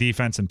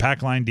 and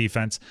pack line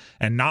defense,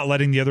 and not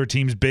letting the other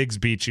team's bigs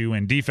beat you,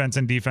 and defense.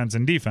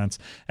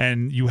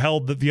 And you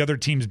held the other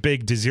team's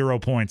big to 0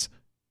 points.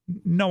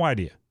 No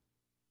idea.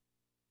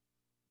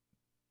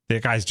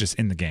 That guy's just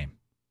in the game,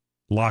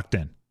 locked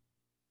in.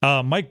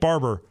 Mike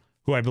Barber,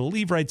 who I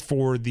believe writes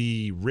for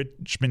the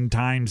Richmond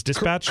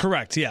Times-Dispatch.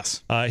 Correct,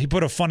 yes. He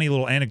put a funny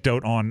little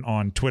anecdote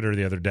on Twitter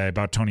the other day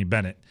about Tony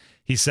Bennett.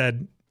 He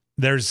said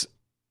there's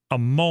a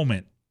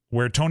moment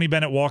where Tony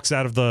Bennett walks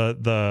out of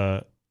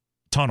the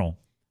tunnel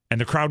and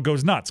the crowd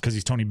goes nuts because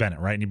he's Tony Bennett,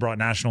 right? And he brought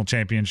national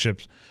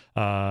championships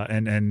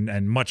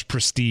and much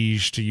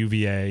prestige to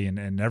UVA,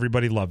 and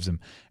everybody loves him.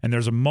 And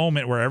there's a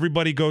moment where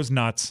everybody goes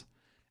nuts,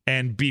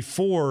 and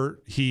before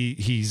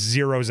he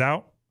zeroes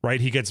out, right?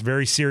 He gets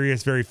very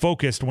serious, very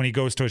focused when he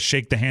goes to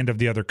shake the hand of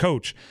the other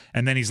coach,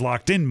 and then he's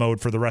locked in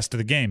mode for the rest of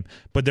the game.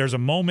 But there's a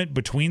moment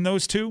between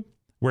those two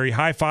where he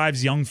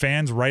high-fives young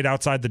fans right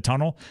outside the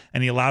tunnel,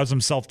 and he allows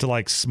himself to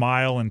like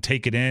smile and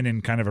take it in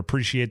and kind of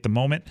appreciate the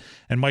moment.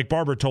 And Mike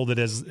Barber told it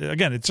as,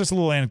 again, it's just a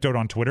little anecdote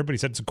on Twitter, but he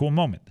said it's a cool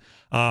moment.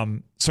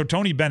 So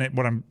Tony Bennett,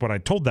 what I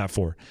told that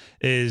for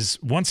is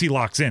once he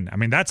locks in, I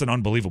mean, that's an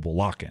unbelievable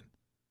lock-in.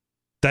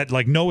 That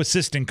like no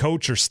assistant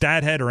coach or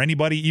stat head or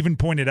anybody even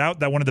pointed out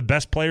that one of the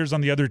best players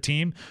on the other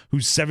team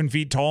who's 7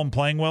 feet tall and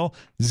playing well,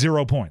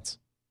 0 points.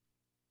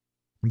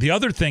 The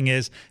other thing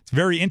is, it's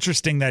very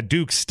interesting that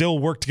Duke still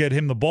worked to get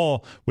him the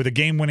ball with a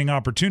game-winning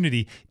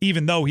opportunity,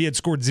 even though he had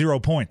scored 0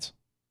 points.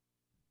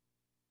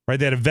 Right?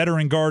 They had a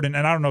veteran guard, and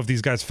I don't know if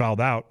these guys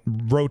fouled out.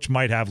 Roach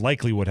might have,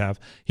 likely would have.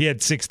 He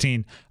had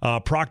 16.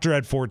 Proctor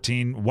had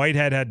 14.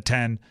 Whitehead had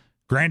 10.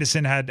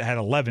 Grandison had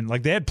 11.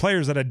 Like, they had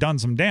players that had done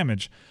some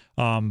damage.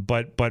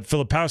 But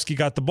Filipowski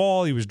got the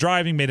ball. He was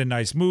driving, made a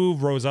nice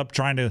move, rose up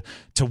trying to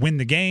win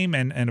the game.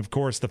 And of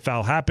course, the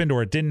foul happened,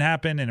 or it didn't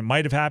happen, and it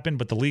might have happened,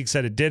 but the league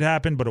said it did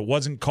happen, but it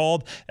wasn't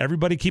called.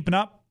 Everybody keeping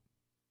up?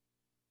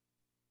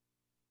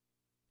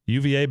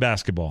 UVA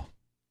basketball.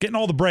 Getting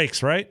all the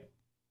breaks, right?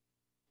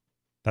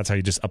 That's how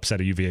you just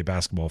upset a UVA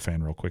basketball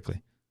fan real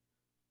quickly.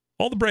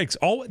 All the breaks.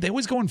 They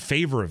always go in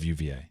favor of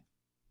UVA.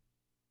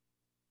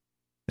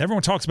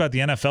 Everyone talks about the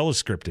NFL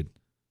is scripted.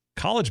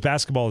 College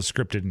basketball is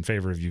scripted in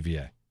favor of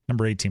UVA,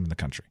 number 8 team in the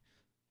country.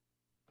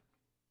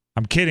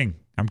 I'm kidding.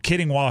 I'm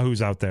kidding,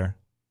 Wahoos out there.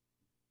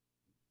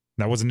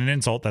 That wasn't an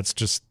insult.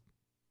 It's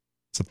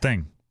a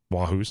thing,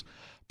 Wahoos.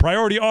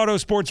 Priority Auto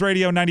Sports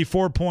Radio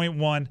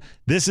 94.1.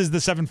 This is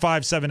the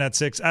 757 at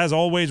 6. As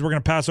always, we're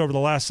going to pass over the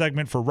last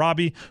segment for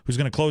Robbie, who's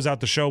going to close out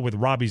the show with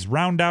Robbie's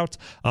Roundout.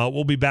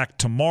 We'll be back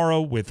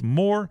tomorrow with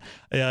more.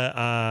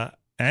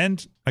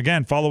 And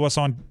again, follow us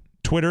on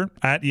Twitter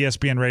at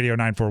ESPN Radio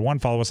 941.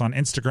 Follow us on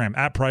Instagram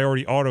at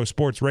Priority Auto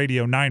Sports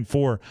Radio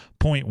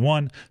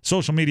 94.1.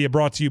 Social media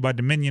brought to you by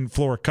Dominion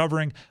Floor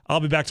Covering. I'll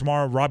be back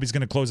tomorrow. Robbie's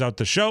going to close out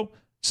the show.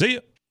 See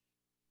you.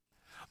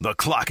 The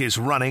clock is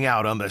running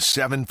out on the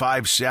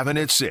 757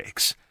 at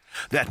 6.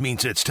 That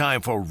means it's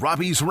time for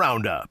Robbie's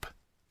Roundup.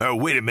 Oh,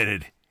 wait a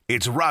minute.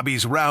 It's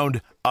Robbie's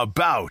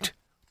Roundabout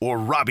or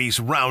Robbie's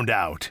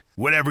Roundout.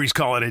 Whatever he's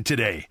calling it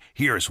today.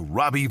 Here's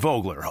Robbie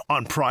Vogler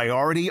on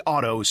Priority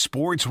Auto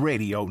Sports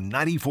Radio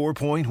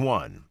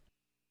 94.1.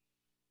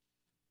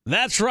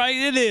 That's right.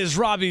 It is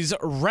Robbie's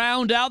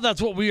Roundout.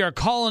 That's what we are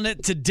calling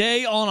it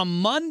today on a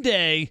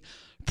Monday.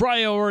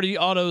 Priority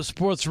Auto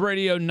Sports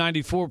Radio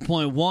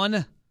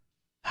 94.1.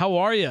 How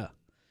are you?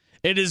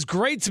 It is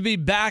great to be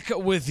back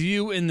with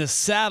you in the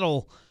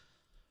saddle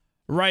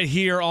right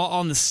here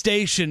on the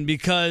station,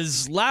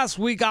 because last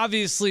week,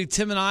 obviously,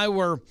 Tim and I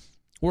were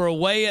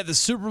away at the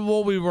Super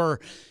Bowl. We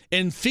were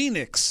in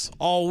Phoenix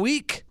all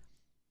week,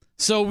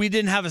 so we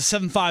didn't have a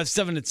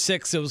 757 at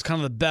 6. It was kind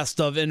of the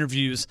best of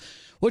interviews,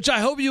 which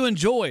I hope you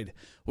enjoyed.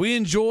 We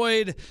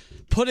enjoyed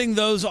putting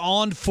those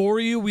on for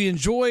you. We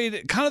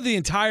enjoyed kind of the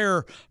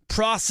entire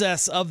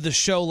process of the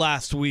show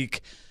last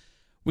week.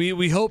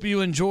 We hope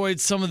you enjoyed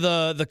some of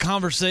the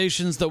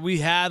conversations that we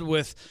had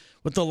with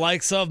the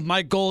likes of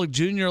Mike Golick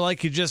Jr.,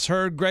 like you just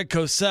heard, Greg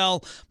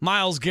Cosell,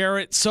 Myles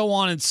Garrett, so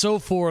on and so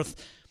forth.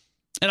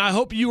 And I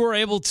hope you were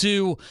able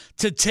to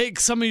take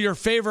some of your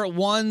favorite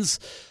ones,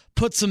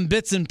 put some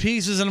bits and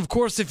pieces. And, of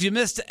course, if you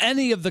missed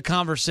any of the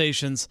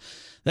conversations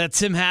that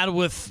Tim had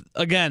with,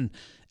 again,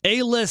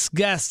 A-list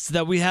guests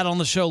that we had on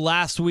the show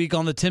last week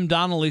on the Tim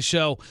Donnelly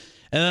Show,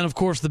 and then, of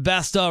course, the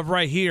best of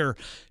right here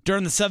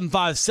during the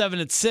 757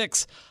 at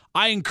 6.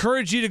 I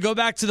encourage you to go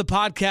back to the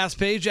podcast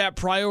page at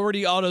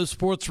Priority Auto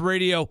Sports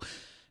Radio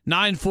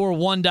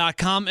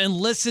 941.com and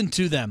listen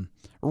to them.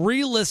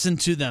 Re-listen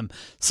to them.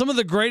 Some of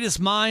the greatest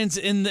minds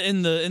in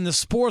the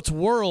sports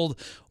world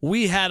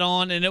we had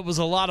on, and it was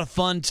a lot of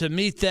fun to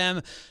meet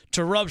them,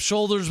 to rub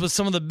shoulders with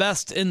some of the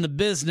best in the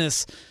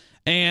business.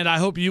 And I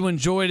hope you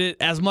enjoyed it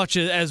as much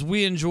as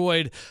we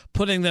enjoyed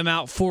putting them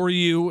out for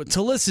you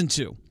to listen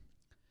to.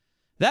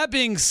 That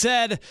being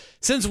said,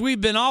 since we've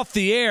been off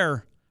the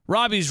air,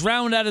 Robbie's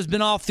Roundout has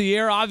been off the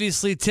air.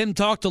 Obviously, Tim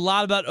talked a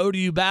lot about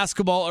ODU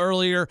basketball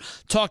earlier,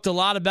 talked a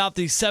lot about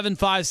the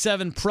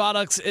 757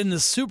 products in the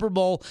Super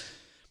Bowl.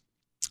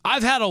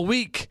 I've had a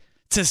week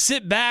to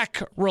sit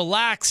back,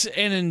 relax,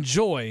 and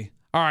enjoy.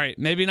 All right,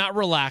 maybe not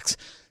relax.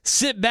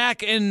 Sit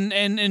back and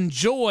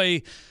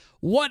enjoy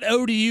what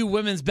ODU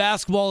women's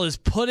basketball is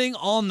putting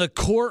on the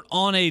court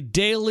on a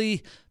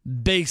daily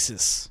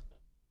basis.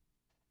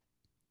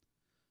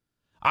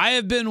 I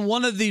have been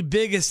one of the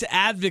biggest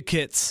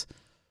advocates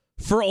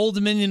for Old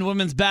Dominion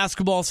women's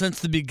basketball since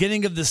the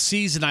beginning of the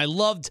season. I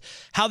loved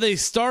how they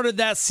started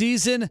that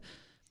season.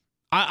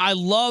 I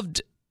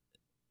loved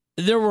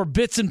there were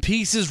bits and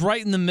pieces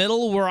right in the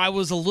middle where I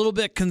was a little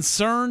bit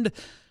concerned.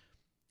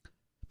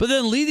 But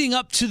then leading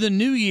up to the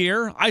new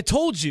year, I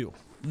told you,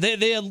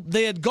 they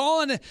had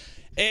gone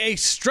a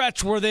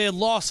stretch where they had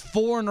lost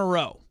 4 in a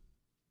row.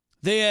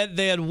 They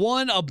had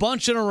won a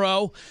bunch in a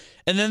row,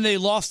 and then they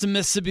lost to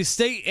Mississippi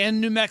State and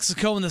New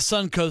Mexico in the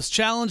Suncoast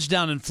Challenge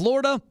down in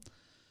Florida.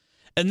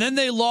 And then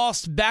they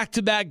lost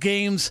back-to-back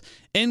games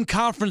in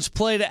conference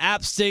play to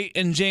App State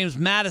and James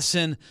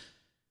Madison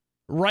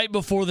right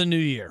before the new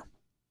year.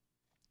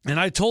 And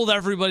I told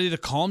everybody to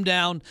calm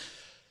down.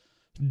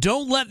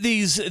 Don't let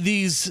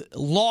these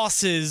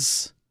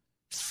losses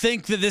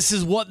think that this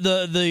is what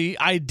the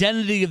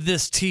identity of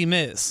this team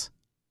is.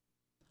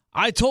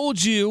 I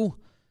told you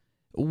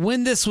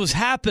when this was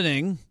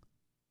happening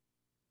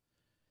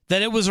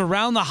that it was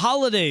around the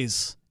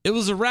holidays. It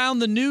was around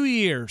the New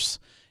Year's.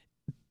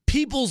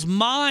 People's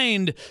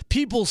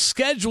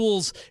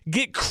schedules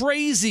get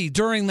crazy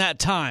during that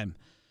time.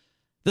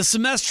 The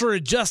semester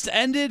had just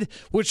ended,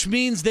 which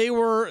means they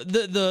were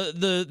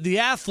the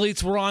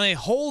athletes were on a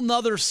whole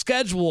nother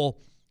schedule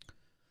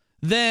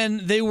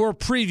than they were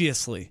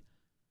previously.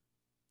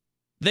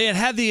 They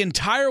had the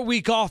entire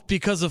week off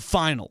because of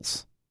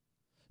finals,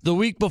 the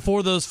week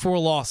before those 4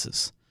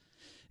 losses.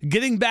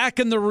 Getting back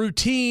in the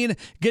routine,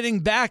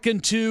 getting back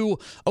into,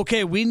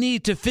 okay, we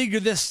need to figure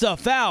this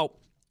stuff out,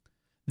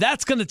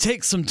 that's going to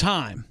take some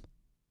time.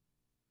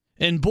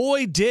 And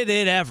boy, did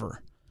it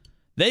ever.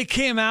 They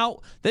came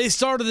out, they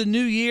started the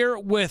new year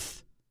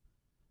with,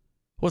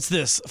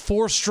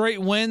 4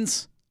 straight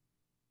wins?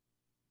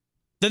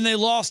 Then they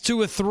lost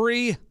 2 of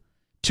 3.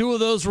 2 of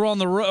those were on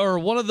the road, or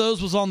one of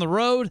those was on the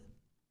road.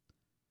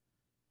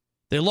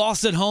 They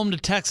lost at home to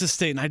Texas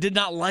State, and I did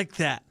not like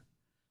that.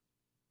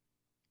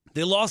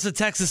 They lost to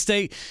Texas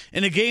State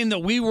in a game that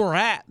we were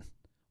at.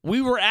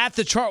 We were at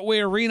the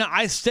Chartway Arena.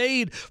 I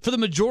stayed for the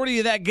majority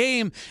of that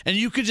game, and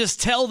you could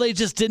just tell they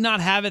just did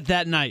not have it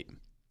that night.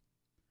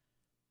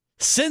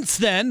 Since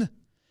then,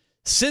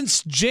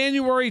 since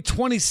January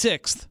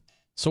 26th,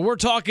 so we're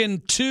talking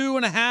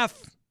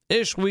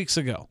 2.5-ish weeks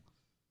ago,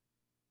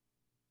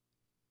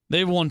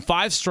 they've won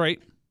 5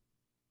 straight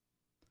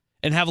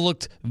and have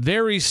looked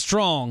very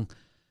strong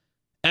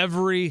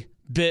every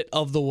bit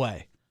of the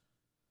way.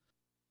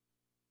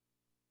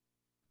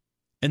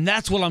 And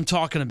that's what I'm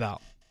talking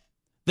about.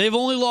 They've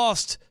only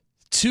lost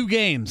 2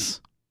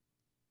 games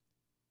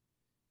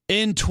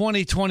in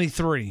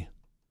 2023.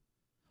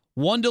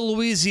 One to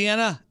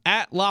Louisiana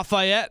at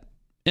Lafayette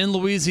in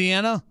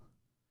Louisiana,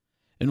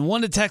 and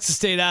one to Texas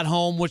State at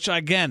home, which,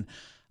 again,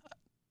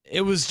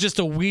 it was just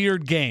a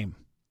weird game.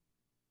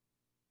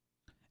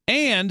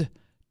 And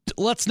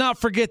let's not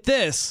forget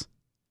this.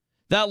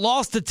 That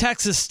loss to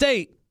Texas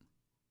State,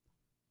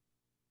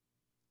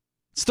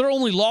 it's their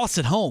only loss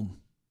at home.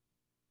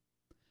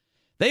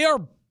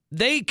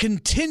 They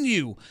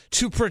continue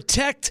to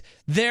protect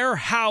their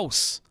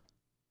house.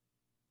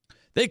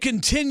 They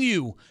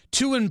continue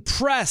to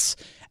impress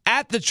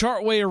at the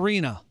Chartway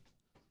Arena,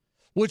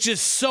 which is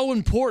so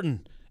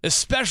important,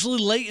 especially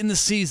late in the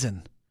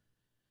season.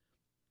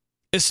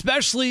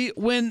 Especially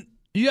when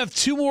you have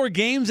 2 more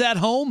games at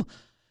home,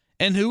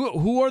 and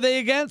who are they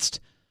against?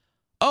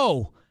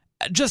 Oh,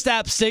 just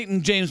App State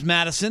and James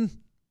Madison.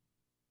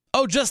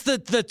 Oh, just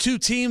the 2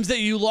 teams that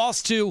you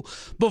lost to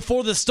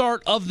before the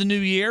start of the new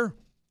year.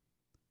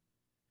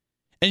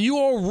 And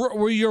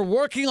you're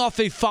working off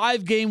a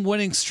 5-game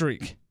winning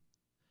streak,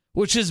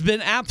 which has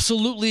been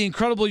absolutely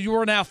incredible. You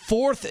are now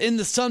 4th in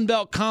the Sun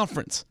Belt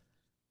Conference.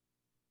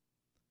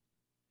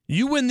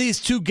 You win these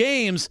 2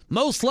 games,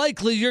 most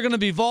likely you're going to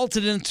be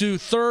vaulted into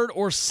 3rd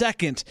or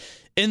 2nd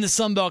in the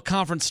Sun Belt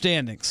Conference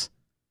standings.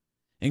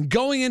 And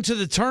going into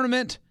the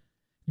tournament,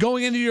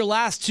 going into your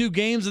last 2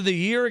 games of the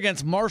year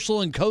against Marshall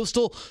and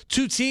Coastal,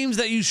 2 teams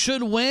that you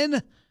should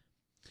win,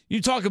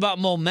 you talk about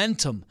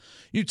momentum.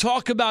 You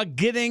talk about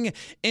getting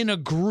in a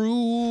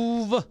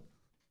groove.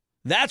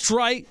 That's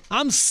right.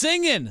 I'm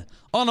singing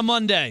on a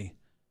Monday.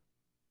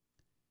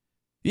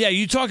 Yeah,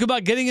 you talk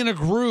about getting in a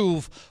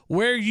groove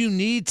where you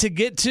need to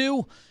get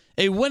to.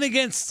 A win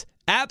against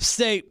App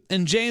State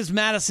and James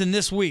Madison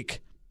this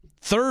week,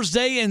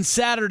 Thursday and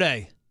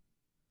Saturday.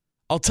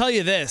 I'll tell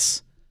you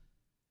this.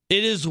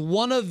 It is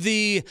one of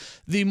the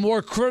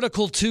more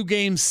critical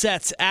 2-game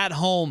sets at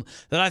home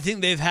that I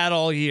think they've had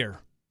all year.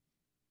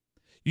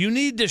 You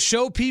need to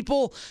show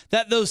people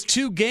that those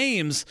 2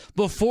 games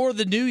before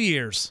the New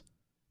Year's,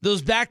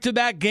 those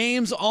back-to-back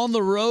games on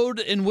the road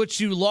in which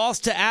you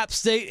lost to App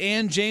State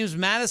and James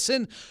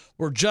Madison,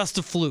 were just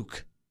a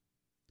fluke.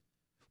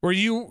 Where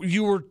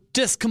you were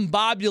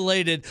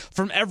discombobulated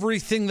from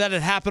everything that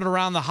had happened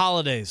around the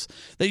holidays.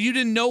 That you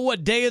didn't know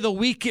what day of the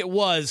week it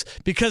was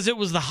because it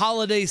was the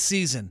holiday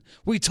season.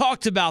 We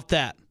talked about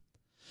that.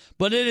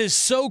 But it is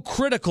so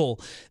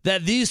critical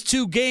that these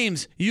 2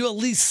 games, you at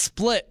least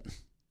split.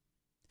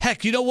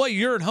 Heck, you know what?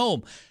 You're at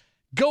home.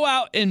 Go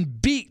out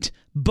and beat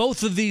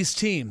both of these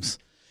teams.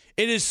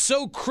 It is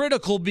so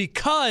critical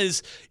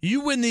because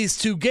you win these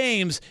 2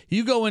 games,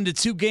 you go into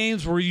 2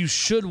 games where you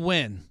should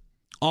win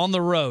on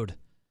the road.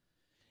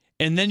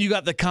 And then you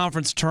got the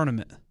conference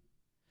tournament.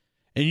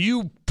 And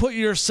you put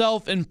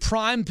yourself in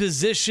prime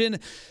position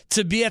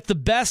to be at the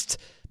best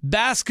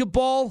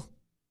basketball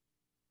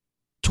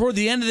toward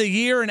the end of the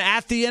year and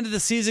at the end of the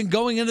season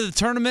going into the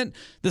tournament.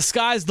 The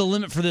sky's the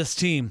limit for this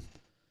team.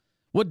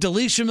 What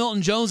Delisha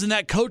Milton-Jones and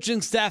that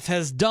coaching staff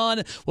has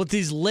done, what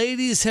these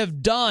ladies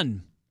have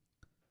done,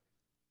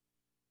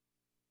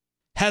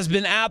 has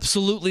been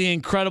absolutely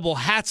incredible.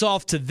 Hats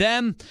off to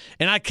them,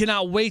 and I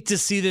cannot wait to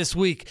see this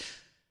week.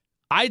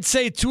 I'd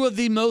say two of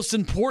the most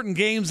important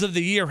games of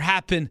the year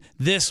happen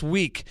this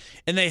week,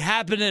 and they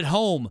happen at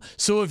home.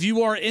 So if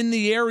you are in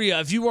the area,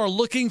 if you are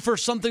looking for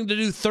something to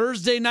do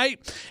Thursday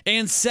night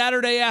and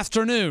Saturday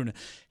afternoon,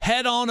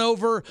 head on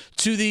over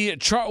to the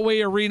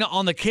Chartway Arena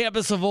on the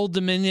campus of Old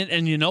Dominion,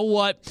 and you know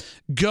what?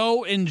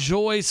 Go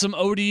enjoy some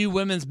ODU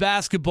women's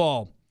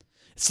basketball.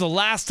 It's the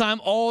last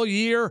time all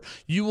year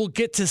you will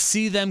get to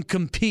see them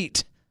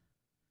compete.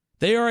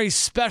 They are a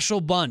special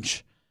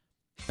bunch,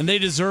 and they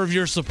deserve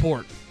your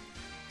support.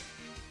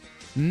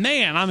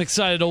 Man, I'm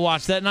excited to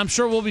watch that, and I'm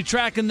sure we'll be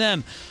tracking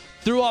them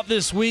throughout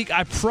this week.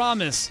 I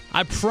promise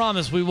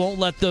we won't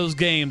let those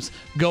games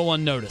go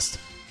unnoticed.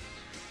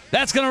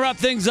 That's going to wrap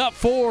things up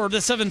for the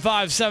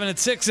 757 at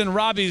 6 and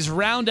Robbie's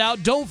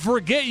Roundout. Don't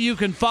forget you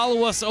can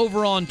follow us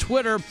over on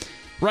Twitter.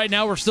 Right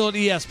now we're still at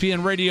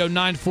ESPN Radio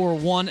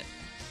 941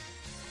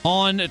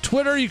 on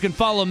Twitter. You can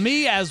follow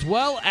me as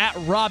well at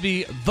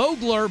Robbie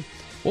Vogler.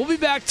 We'll be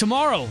back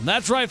tomorrow.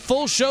 That's right,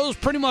 full shows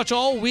pretty much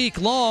all week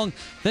long.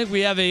 I think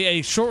we have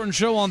a shortened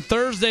show on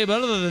Thursday,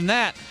 but other than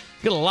that,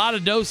 get a lot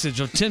of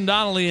dosage of Tim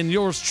Donnelly and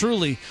yours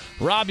truly,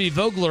 Robbie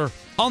Vogler,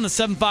 on the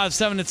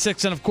 757 at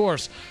 6, and of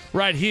course,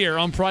 right here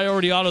on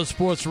Priority Auto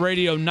Sports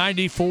Radio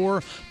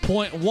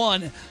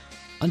 94.1.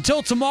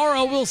 Until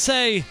tomorrow, we'll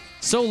say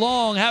so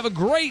long. Have a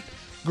great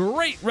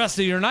rest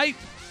of your night.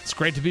 It's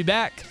great to be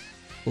back.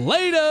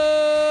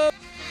 Later!